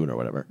through June or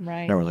whatever.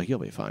 Right. And we're like, you'll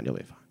be fine.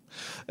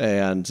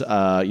 And,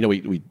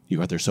 you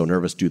got there so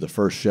nervous, do the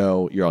first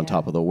show, you're on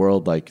top of the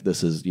world.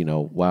 This is,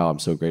 wow, I'm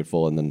so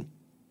grateful. And then,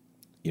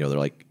 they're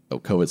like, oh,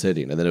 COVID's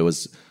hitting. And then it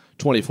was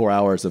 24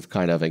 hours of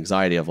kind of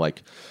anxiety of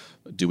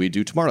do we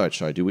do tomorrow night's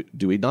show? Do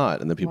we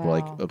not? And then people were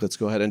like, oh, let's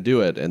go ahead and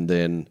do it. And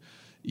then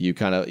you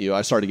kind of,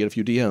 I started to get a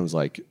few DMs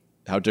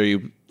how dare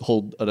you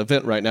hold an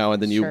event right now?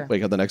 And then you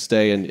wake up the next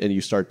day and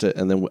you start to,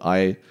 and then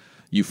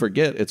you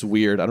forget. It's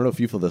weird. I don't know if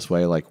you feel this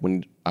way.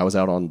 When I was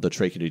out on the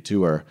Trey Kennedy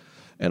tour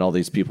and all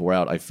these people were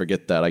out, I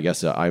forget that I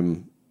guess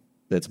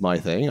it's my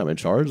thing. I'm in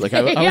charge.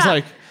 I was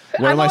like,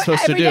 what am I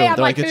supposed to do? They're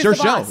like, it's your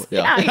show.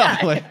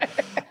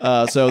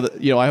 Yeah. So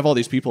I have all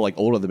these people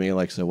older than me.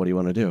 So what do you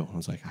want to do? I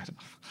was like,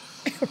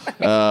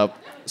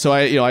 so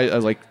I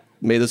was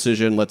made the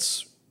decision.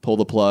 Let's pull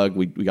the plug.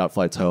 We got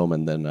flights home,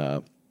 and then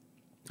I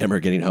remember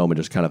getting home and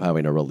just kind of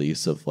having a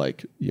release of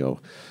kind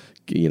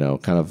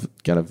of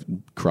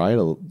cried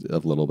a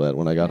little bit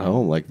when I got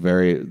home.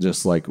 Very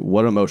just what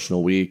an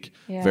emotional week.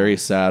 Yeah. Very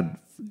sad.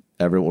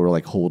 Everyone were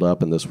holed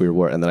up in this weird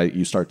war, and then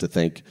you start to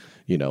think,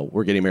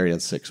 we're getting married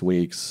in 6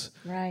 weeks.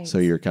 Right. So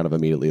you're kind of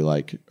immediately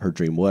her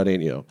dream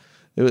wedding.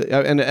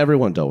 And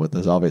everyone dealt with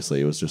this.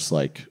 Obviously, it was just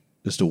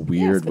just a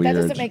weird. That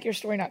doesn't make your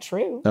story not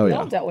true. Oh, we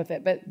all dealt with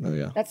it, but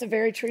that's a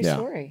very true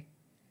story.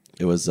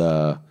 It was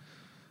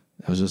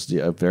just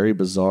a very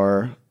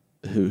bizarre.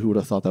 Who would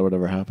have thought that would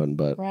ever happen?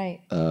 But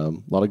a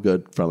lot of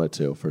good from it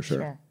too, for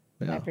sure.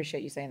 Yeah. I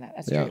appreciate you saying that.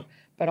 That's true,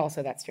 but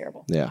also that's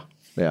terrible. Yeah.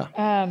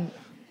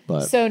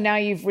 So now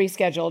you've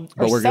rescheduled,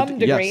 or some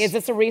degree. Yes. Is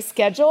this a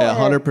reschedule?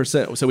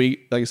 100%. So like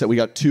I said, we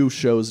got 2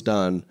 shows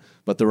done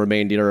but the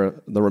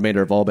remainder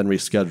have all been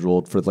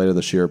rescheduled for later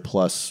this year,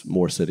 plus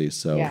more cities.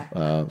 So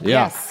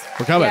Yes.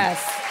 We're coming.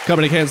 Yes.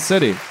 Coming to Kansas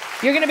City.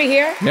 You're going to be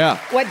here? Yeah.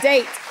 What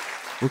date?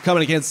 We're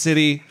coming to Kansas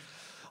City.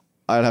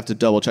 I'd have to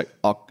double check.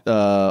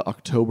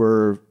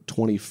 October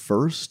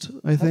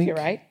 21st, I think. You're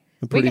right.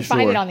 I'm We pretty can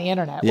find sure. it on the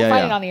internet. We'll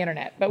find it on the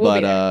internet, but we'll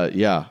be there.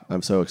 Yeah,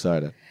 I'm so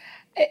excited.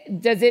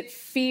 Does it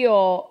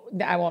feel,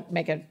 I won't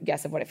make a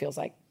guess of what it feels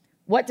like.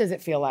 What does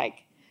it feel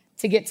like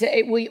to get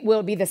to, will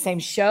it be the same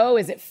show?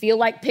 Does it feel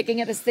like picking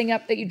this thing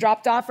up that you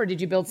dropped off, or did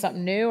you build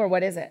something new, or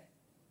what is it?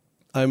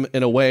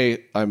 In a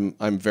way,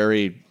 I'm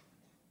very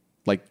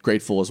like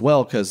grateful as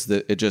well, because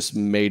it just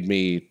made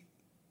me,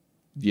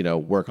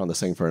 work on this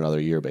thing for another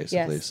year,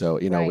 basically. Yes, So,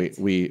 right.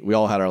 we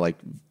all had our like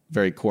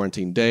very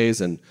quarantine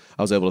days, and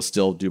I was able to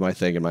still do my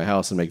thing in my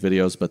house and make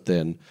videos, but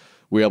then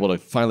we were able to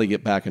finally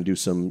get back and do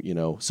some,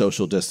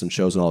 social distance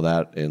shows and all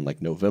that in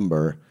like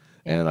November.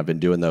 Yeah. And I've been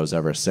doing those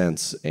ever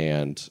since.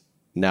 And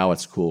now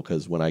it's cool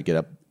because when I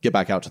get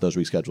back out to those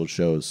rescheduled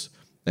shows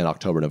in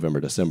October, November,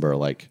 December,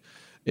 like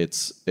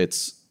it's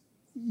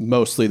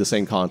mostly the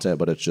same content,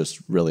 but it's just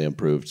really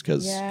improved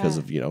because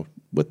of,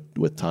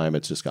 with time,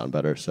 it's just gotten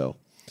better. So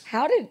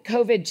how did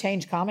COVID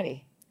change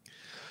comedy?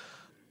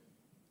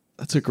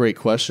 That's a great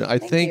question. I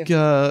think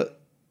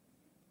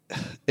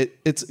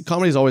it's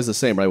comedy is always the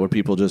same, right? When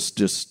people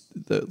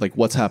like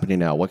what's happening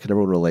now, what can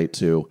everyone relate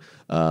to?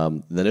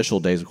 The initial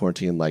days of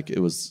quarantine, like it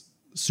was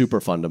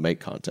super fun to make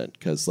content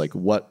because like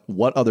what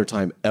other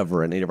time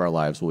ever in any of our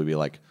lives will we be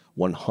like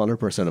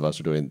 100% of us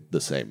are doing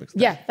the same thing?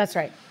 Yeah, that's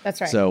right.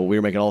 So we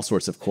were making all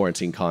sorts of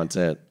quarantine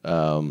content,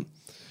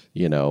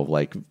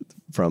 like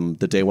from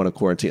the day one of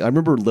quarantine. I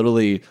remember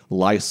literally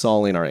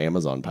Lysoling our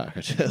Amazon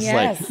packages.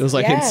 Yes, it was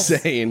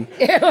insane.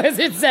 It was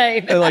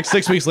insane. And like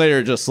 6 weeks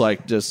later, just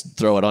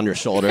throw it on your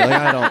shoulder. Like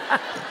I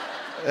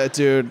don't,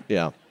 dude.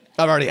 Yeah,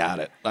 I've already had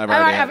it.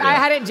 I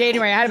had it in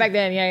January. I had it back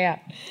then. Yeah.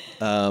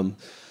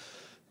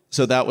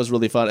 So that was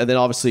really fun. And then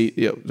obviously,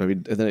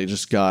 and then it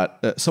just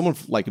got someone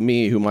like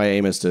me, who my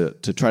aim is to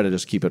try to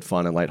just keep it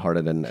fun and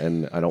lighthearted.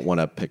 And I don't want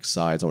to pick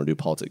sides. I want to do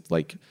politics.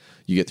 Like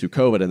you get through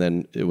COVID, and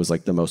then it was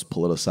like the most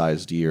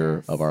politicized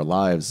year of our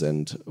lives.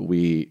 And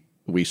we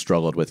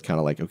struggled with kind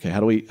of like, okay, how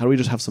do we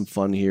just have some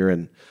fun here?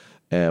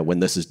 And when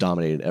this is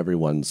dominating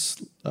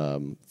everyone's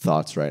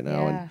thoughts right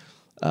now. Yeah.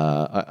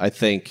 And I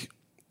think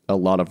a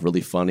lot of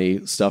really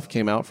funny stuff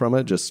came out from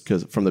it, just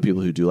because from the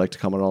people who do like to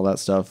comment on all that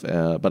stuff.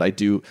 But I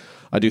do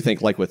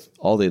think, like with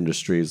all the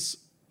industries,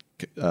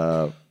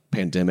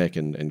 pandemic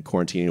and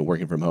quarantine and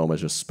working from home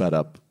has just sped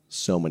up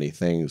so many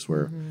things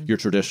where your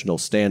traditional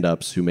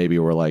stand-ups who maybe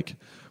were like,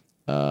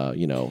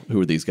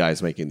 who are these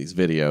guys making these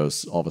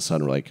videos? All of a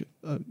sudden, we're like,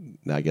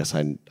 I guess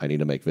I need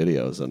to make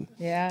videos,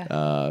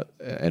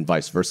 and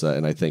vice versa.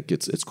 And I think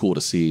it's cool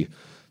to see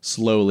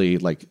slowly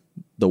like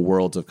the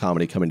worlds of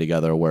comedy coming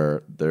together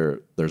where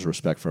there's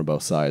respect from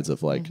both sides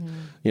of like,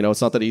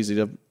 it's not that easy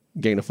to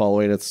gain a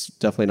following. It's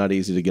definitely not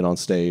easy to get on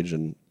stage,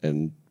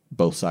 and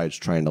both sides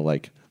trying to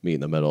like meet in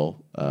the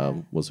middle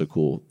was a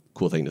cool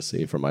thing to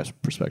see from my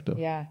perspective.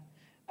 Yeah.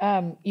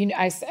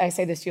 I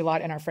say this to you a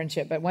lot in our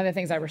friendship, but one of the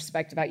things I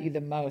respect about you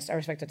the most, I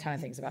respect a ton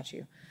of things about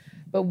you,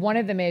 but one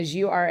of them is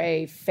you are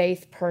a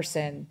faith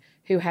person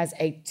who has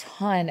a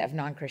ton of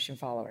non-Christian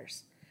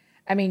followers.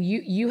 I mean,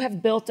 you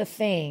have built a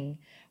thing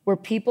where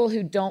people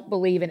who don't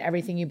believe in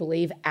everything you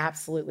believe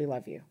absolutely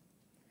love you.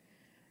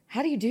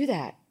 How do you do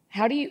that?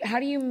 How do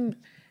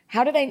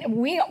they,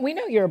 we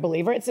know you're a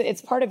believer.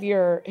 It's part of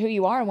who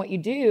you are and what you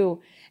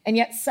do. And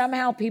yet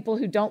somehow people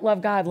who don't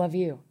love God love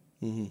you.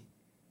 Mm-hmm.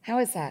 How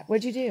is that?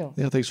 What'd you do?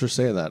 Yeah, thanks for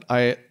saying that.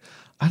 I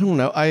don't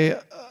know.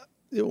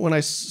 When I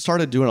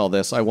started doing all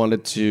this, I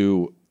wanted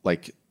to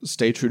like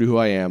stay true to who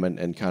I am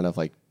and kind of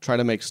like try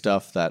to make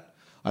stuff that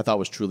I thought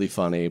was truly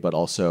funny, but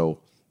also,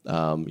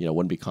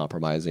 wouldn't be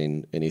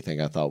compromising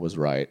anything I thought was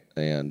right.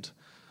 And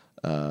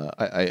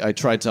I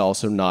tried to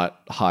also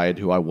not hide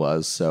who I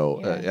was.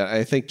 So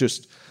I think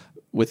just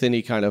with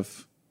any kind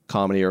of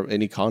comedy or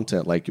any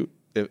content, like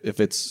if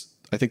it's,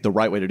 I think the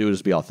right way to do it is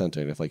to be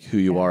authentic. If like who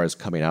you are is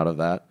coming out of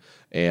that.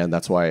 And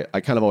that's why I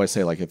kind of always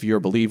say, like, if you're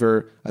a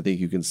believer, I think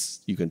you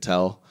can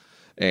tell.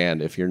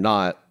 And if you're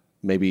not,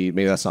 maybe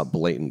that's not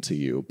blatant to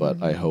you,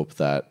 but I hope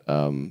that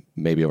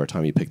maybe over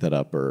time you pick that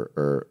up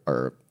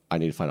or I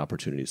need to find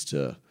opportunities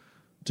to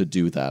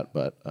do that.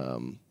 But I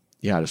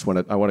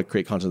want to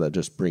create content that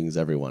just brings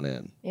everyone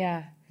in.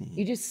 Yeah.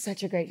 You do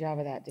such a great job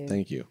of that, dude.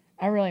 Thank you.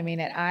 I really mean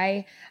it.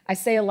 I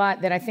say a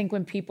lot that I think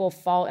when people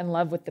fall in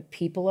love with the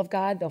people of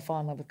God, they'll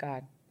fall in love with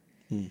God.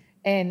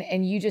 And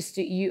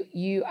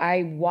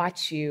I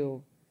watch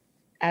you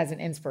as an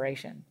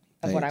inspiration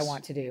of what I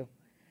want to do.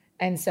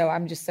 And so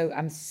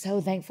I'm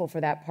so thankful for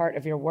that part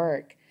of your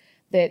work,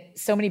 that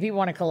so many people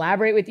want to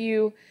collaborate with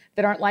you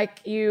that aren't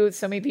like you.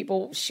 So many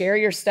people share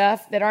your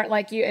stuff that aren't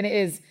like you. And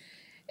it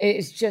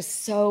is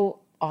just so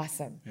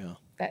awesome. Yeah.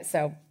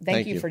 So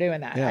thank you for doing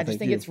that. Yeah, I just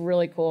think it's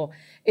really cool.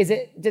 Does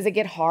it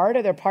get hard?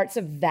 Are there parts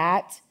of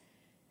that?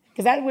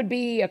 Because that would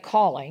be a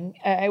calling.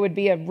 It would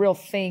be a real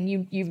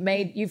thing.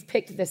 You've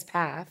picked this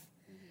path.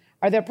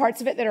 Are there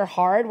parts of it that are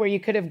hard where you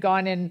could have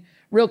gone in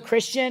real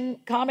Christian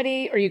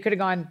comedy, or you could have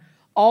gone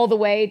all the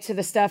way to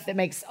the stuff that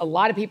makes a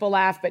lot of people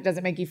laugh but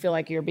doesn't make you feel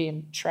like you're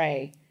being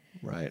Trey?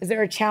 Right. Is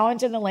there a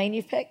challenge in the lane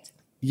you've picked?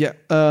 Yeah.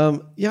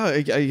 I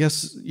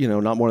guess,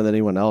 not more than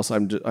anyone else.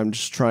 I'm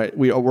just trying.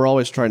 We're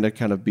always trying to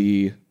kind of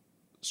be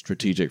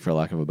strategic, for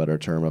lack of a better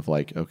term, of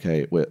like,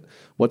 okay,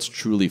 what's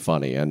truly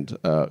funny? And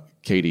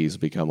Katie's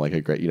become like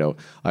a great,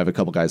 I have a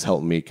couple guys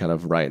helping me kind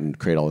of write and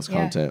create all this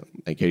content.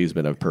 And Katie's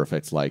been a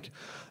perfect, like,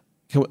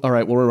 all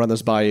right, we'll run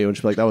this by you. And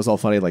she'll be like, that was all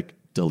funny. Like,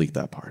 delete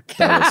that part.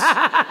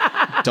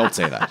 Don't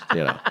say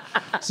that,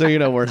 So,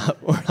 we're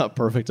not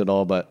perfect at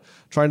all, but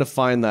trying to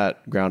find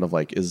that ground of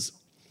like, I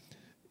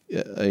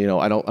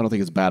don't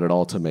think it's bad at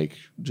all to make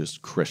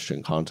just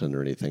Christian content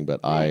or anything, but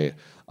I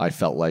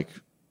felt like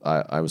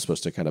I was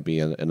supposed to kind of be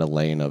in a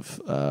lane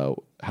of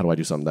how do I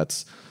do something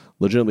that's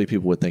legitimately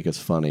people would think is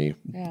funny,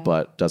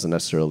 but doesn't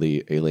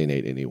necessarily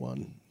alienate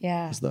anyone.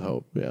 Yeah, is the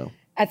hope. Yeah,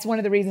 that's one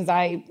of the reasons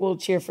I will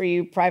cheer for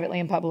you privately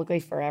and publicly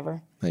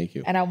forever. Thank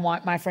you. And I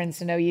want my friends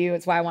to know you.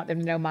 It's why I want them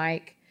to know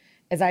Mike.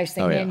 As I was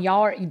saying,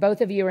 man,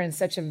 both of you are in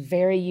such a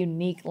very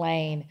unique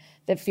lane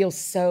that feels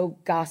so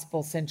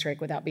gospel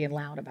centric without being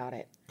loud about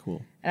it. Cool.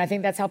 And I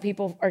think that's how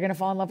people are going to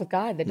fall in love with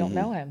God that don't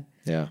know him.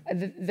 Yeah.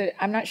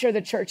 I'm not sure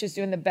the church is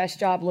doing the best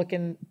job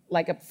looking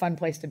like a fun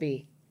place to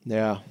be.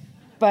 Yeah.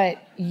 But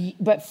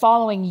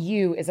following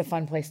you is a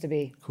fun place to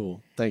be.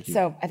 Cool. Thank you.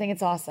 So I think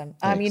it's awesome.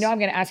 I'm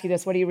going to ask you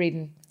this. What are you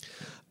reading?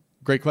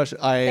 Great question.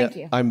 Thank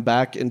you.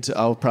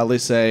 I'll probably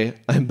say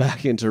I'm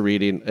back into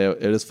reading.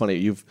 It is funny.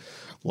 You've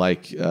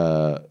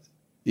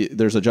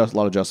there's a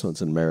lot of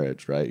adjustments in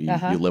marriage, right?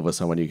 You live with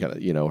someone, you kind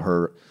of,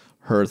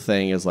 her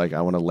thing is like,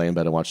 I want to lay in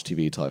bed and watch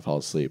TV till I fall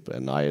asleep.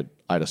 And I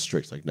had a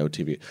strict, like, no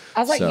TV. I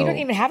was like, you don't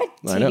even have a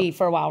TV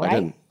for a while, right? I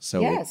didn't.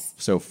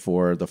 So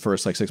for the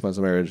first 6 months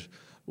of marriage,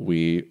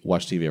 we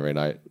watched TV every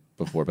night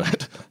before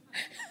bed.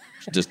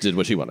 Just did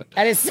what she wanted.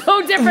 That is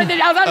so different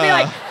than, I was about to be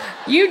like,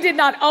 you did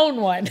not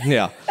own one.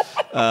 Yeah.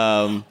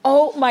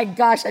 Oh my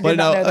gosh, I did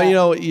not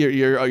know that.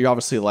 You're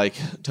obviously like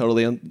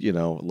totally,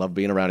 love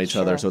being around each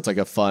other. So it's like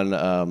a fun,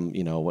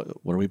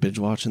 what are we binge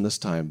watching this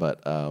time?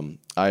 But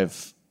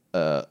I've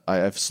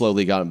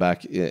slowly gotten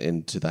back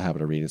into the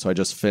habit of reading. So I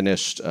just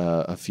finished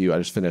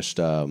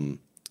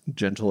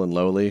Gentle and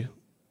Lowly.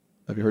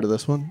 Have you heard of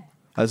this one?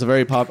 It's a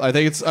very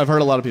I've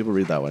heard a lot of people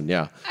read that one.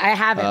 Yeah. I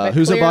haven't. But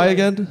who's it by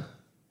again?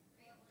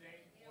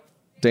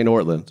 Dana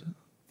Ortland.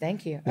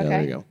 Thank you. Yeah, okay.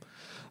 there you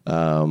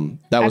go.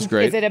 That was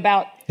great. Is it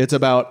about? It's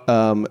about.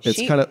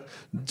 It's kind of.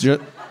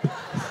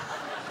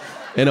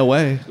 In a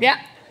way. Yeah.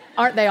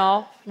 Aren't they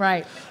all?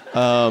 Right.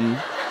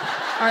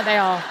 Aren't they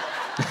all?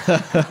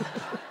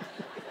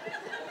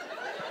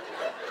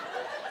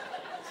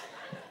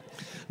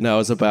 No,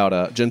 it's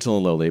about Gentle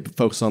and Lowly.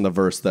 Focus on the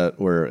verse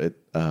where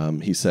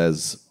he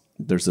says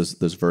there's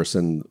this verse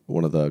in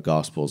one of the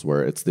Gospels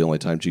where it's the only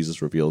time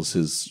Jesus reveals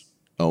his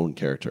own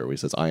character, where he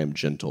says, "I am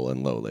gentle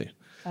and lowly."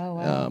 Oh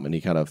wow! And he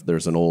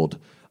there's an old,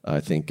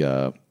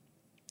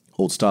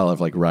 old style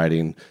of like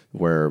writing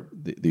where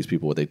these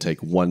people they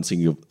take one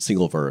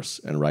single verse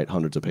and write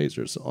hundreds of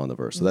pages on the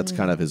verse. So that's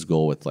kind of his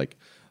goal with like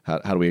how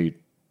do we.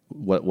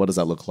 What does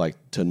that look like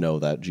to know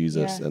that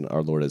Jesus and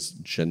our Lord is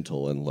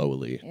gentle and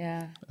lowly?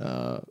 Yeah.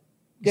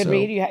 Good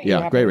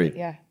read. Great read.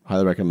 Yeah.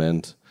 Highly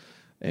recommend.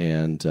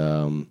 And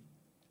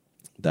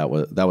that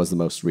was the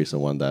most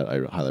recent one that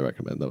I highly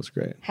recommend. That was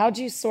great. How'd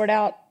you sort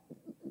out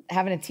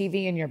having a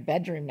TV in your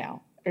bedroom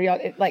now? Or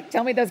y'all, like,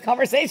 tell me those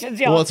conversations.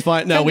 Y'all well, it's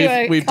fine. No,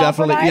 we've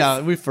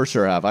definitely, we for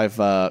sure have. I've,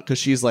 cause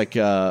she's like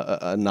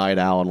a night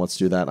owl and wants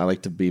to do that. I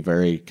like to be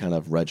very kind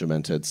of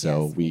regimented.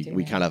 So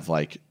we kind of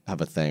like have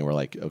a thing where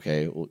like,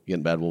 okay, we'll get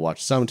in bed, we'll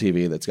watch some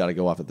TV that's got to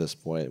go off at this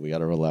point. We got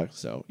to relax.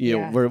 So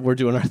we're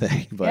doing our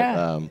thing,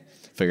 but,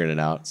 figuring it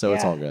out. So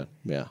it's all good.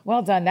 Yeah.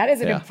 Well done. That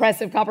is an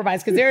impressive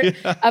compromise. Because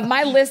of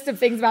my list of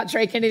things about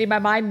Trey Kennedy, my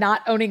mind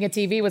not owning a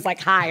TV was like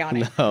high on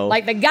it. No.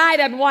 Like the guy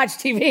doesn't watch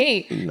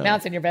TV. No. Now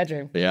it's in your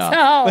bedroom. Yeah. So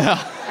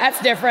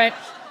that's different.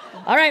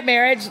 All right,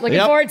 marriage. Looking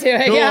forward to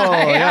it. Cool.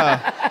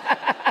 Yeah.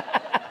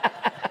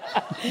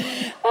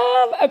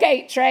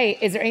 Okay, Trey,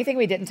 is there anything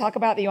we didn't talk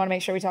about that you want to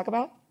make sure we talk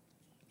about?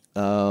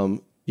 I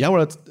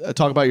want to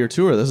talk about your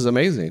tour. This is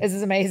amazing. This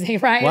is amazing,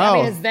 right? Wow. I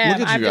mean, it's them.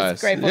 Look at I'm you just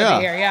guys. grateful to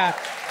be here. Yeah.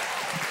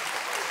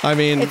 I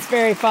mean, it's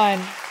very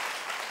fun.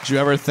 Did you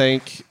ever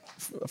think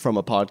from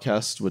a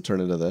podcast would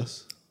turn into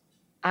this?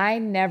 I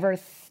never,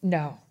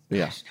 no.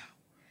 Yeah. Gosh, no.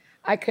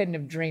 I couldn't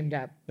have dreamed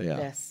up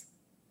this.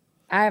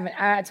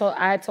 I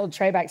told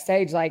Trey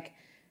backstage, like,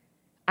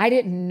 I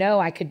didn't know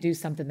I could do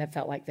something that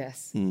felt like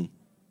this.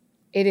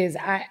 It is,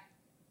 I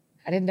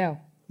didn't know.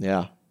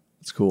 Yeah.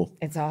 It's cool.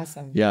 It's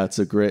awesome. Yeah. It's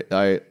a great,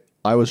 I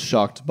was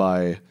shocked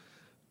by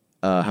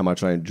how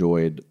much I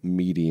enjoyed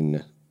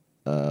meeting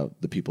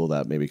the people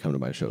that maybe come to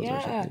my shows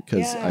or something.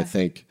 Because I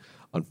think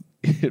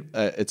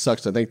it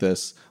sucks to think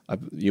this.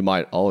 You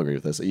might all agree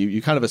with this.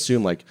 You kind of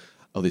assume like,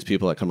 oh, these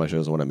people that come to my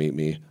shows and want to meet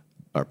me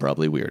are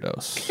probably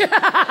weirdos.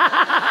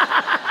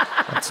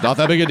 It's not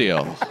that big a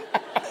deal.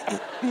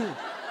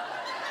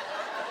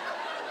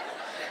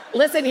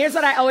 Listen, here's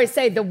what I always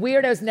say. The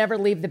weirdos never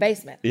leave the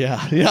basement.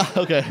 Yeah,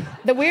 okay.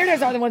 The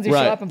weirdos are the ones who show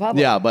up in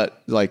public. Yeah,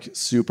 but like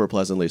super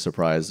pleasantly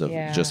surprised of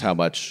just how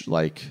much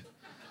like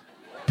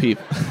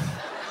people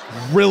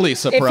really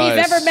surprised.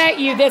 If he's ever met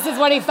you, this is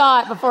what he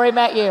thought before he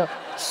met you.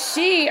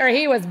 She or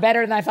he was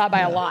better than I thought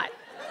by a lot.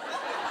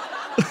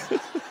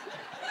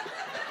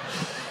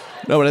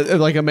 No, but it's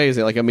like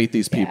amazing. Like I meet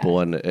these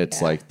people and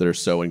it's like they're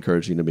so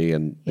encouraging to me,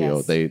 and you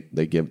know they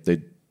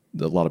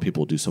a lot of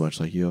people do so much.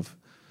 Like you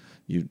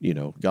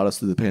got us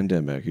through the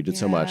pandemic. You did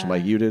so much. I'm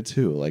like, you did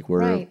too. Like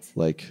we're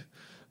like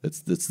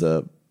it's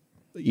the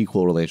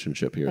equal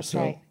relationship here. That's so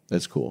right.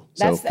 it's cool.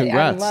 So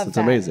congrats. It's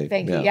amazing.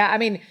 Thank you. Yeah, I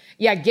mean,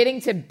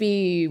 getting to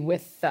be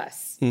with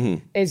us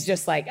is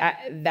just like I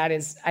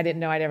didn't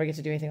know I'd ever get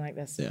to do anything like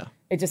this. Yeah.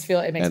 It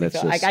makes me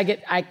feel like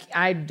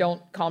I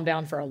don't calm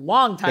down for a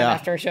long time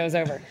after a show's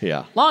over.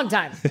 Yeah. Long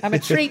time. I'm a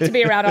treat to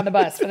be around on the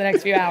bus for the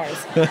next few hours.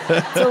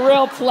 It's a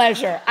real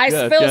pleasure. I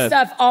spill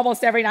stuff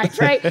almost every night.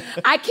 Trey,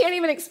 I can't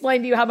even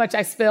explain to you how much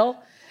I spill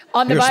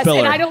on the bus.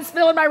 And I don't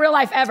spill in my real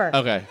life ever.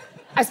 Okay.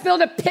 I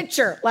spilled a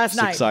pitcher last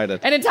night.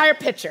 Excited. An entire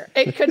pitcher.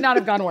 It could not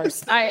have gone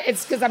worse.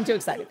 It's because I'm too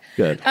excited.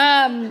 Good.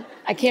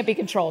 I can't be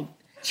controlled.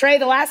 Trey,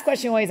 the last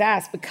question you always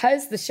ask,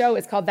 because the show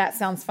is called That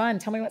Sounds Fun,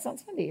 tell me what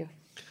sounds fun to you.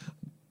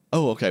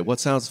 Oh, okay. What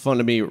sounds fun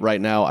to me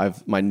right now?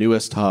 My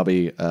newest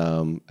hobby,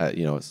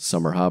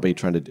 summer hobby,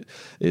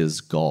 is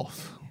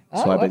golf.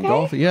 So I've been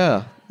golfing.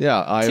 Yeah.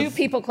 2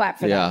 people clap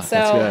for that. So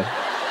that's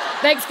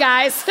good. Thanks,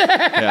 guys.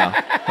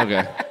 Yeah.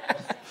 Okay.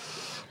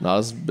 Not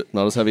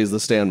as heavy as the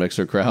stand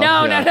mixer crowd.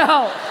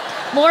 No.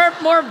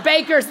 More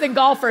bakers than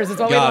golfers is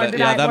what we learned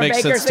tonight. Yeah, that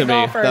makes sense to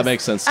me. That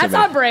makes sense to me.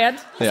 That's on brand.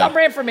 That's on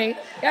brand for me.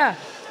 Yeah.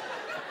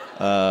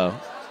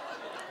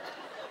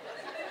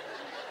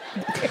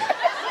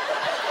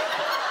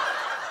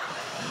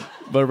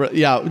 But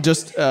yeah,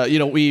 just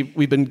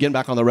we've been getting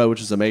back on the road, which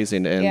is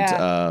amazing.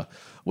 And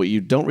what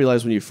you don't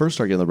realize when you first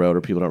start getting on the road,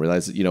 or people don't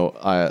realize,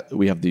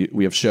 we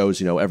have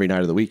shows, every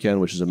night of the weekend,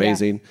 which is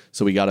amazing. Yeah.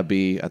 So we got to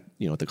be at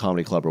the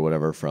comedy club or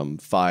whatever from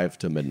 5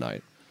 to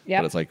midnight.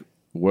 Yeah. But it's like,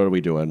 what are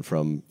we doing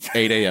from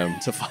 8 a.m.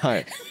 to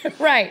 5?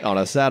 Right. On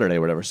a Saturday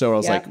or whatever. So I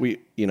was like, me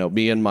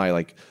and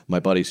my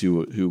buddies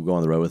who go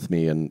on the road with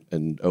me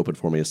and open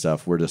for me and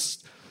stuff,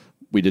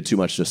 we did too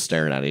much just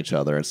staring at each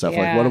other and stuff.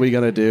 Like, what are we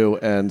going to do?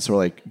 And so we're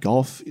like,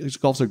 golf's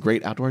a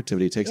great outdoor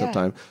activity. It takes up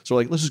time. So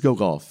we're like, let's just go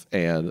golf.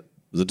 And it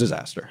was a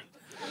disaster.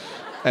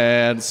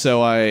 And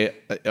so I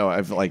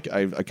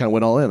kind of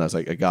went all in. I was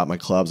like, I got my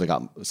clubs. I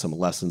got some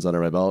lessons under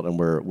my belt, and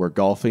we're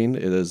golfing. I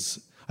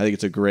think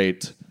it's a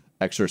great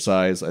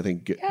exercise. I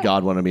think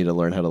God wanted me to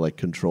learn how to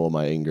control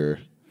my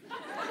anger.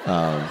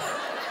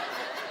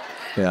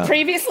 Yeah.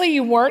 Previously,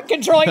 you weren't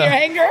controlling your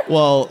anger?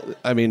 Well,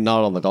 I mean,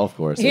 not on the golf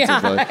course.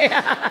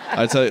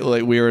 I'd say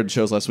we were in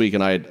shows last week,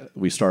 and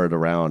we started a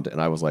round, and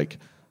I was like,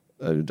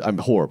 I'm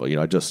horrible.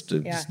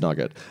 It's not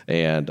good.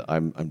 And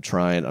I'm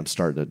trying. I'm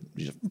starting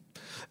to,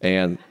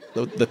 and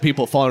the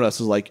people following us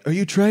was like, "Are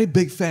you Trey?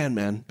 Big fan,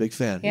 man. Big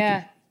fan.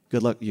 Yeah.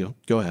 Good luck.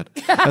 Go ahead."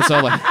 And so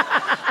I'm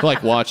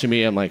like watching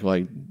me. I'm like, well,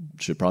 I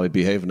should probably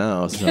behave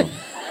now. So.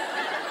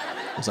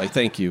 I was like,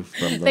 thank you.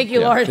 Thank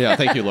you, Lord. Yeah,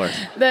 thank you, Lord.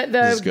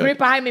 The group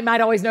behind me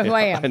might always know who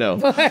I am. I know.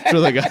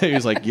 So the guy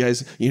who's like,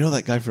 guys, you know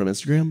that guy from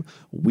Instagram?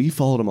 We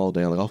followed him all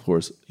day on the golf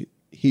course.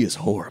 He is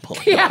horrible.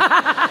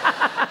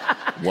 Yeah.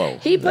 Whoa.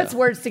 He puts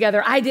words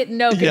together I didn't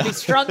know could be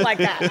strung like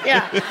that.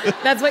 Yeah.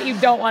 That's what you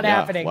don't want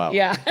happening. Wow.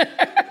 Yeah.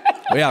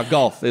 Well, yeah,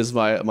 golf is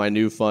my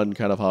new fun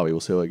kind of hobby.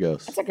 We'll see how it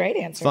goes. That's a great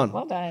answer. It's fun.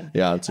 Well done.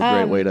 Yeah, it's a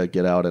great way to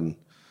get out and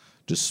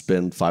just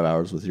spend 5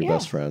 hours with your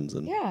best friends.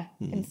 And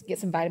and get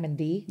some vitamin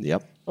D.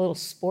 Yep. A little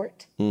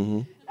sport.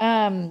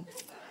 Mm-hmm.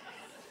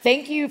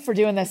 Thank you for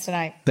doing this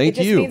tonight. Thank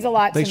you. It just means a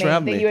lot to me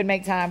that you would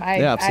make time.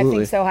 I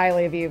think so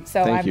highly of you.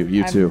 So I'm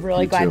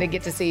really glad to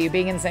get to see you.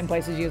 Being in the same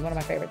place as you is one of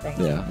my favorite things.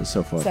 Yeah, it's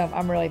so fun. So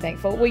I'm really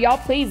thankful. Will y'all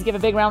please give a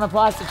big round of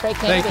applause to Trey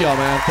Kennedy. Thank y'all,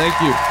 man.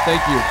 Thank you.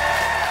 Thank you.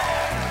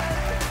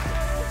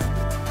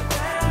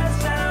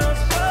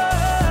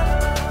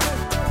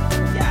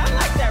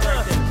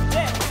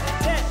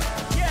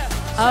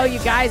 Oh, you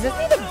guys, isn't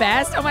he the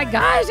best? Oh my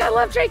gosh, I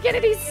love Trey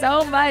Kennedy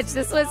so much.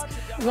 This was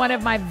one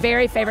of my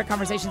very favorite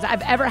conversations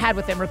I've ever had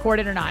with him,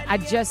 recorded or not. I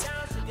just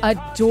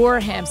adore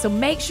him. So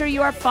make sure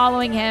you are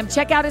following him.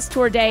 Check out his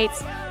tour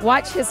dates,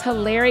 watch his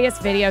hilarious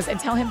videos, and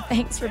tell him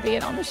thanks for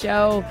being on the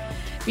show.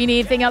 If you need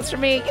anything else from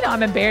me,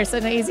 I'm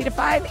embarrassingly easy to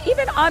find,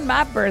 even on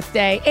my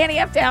birthday. Annie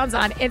F. Downs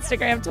on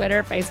Instagram,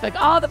 Twitter, Facebook,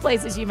 all the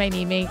places you may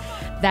need me.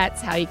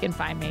 That's how you can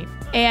find me.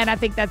 And I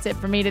think that's it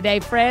for me today,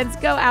 friends.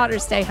 Go out or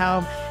stay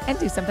home and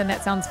do something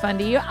that sounds fun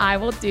to you. I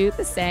will do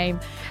the same.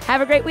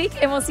 Have a great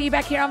week, and we'll see you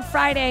back here on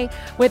Friday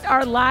with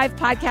our live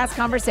podcast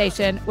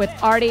conversation with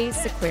Artie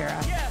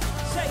Sequeira.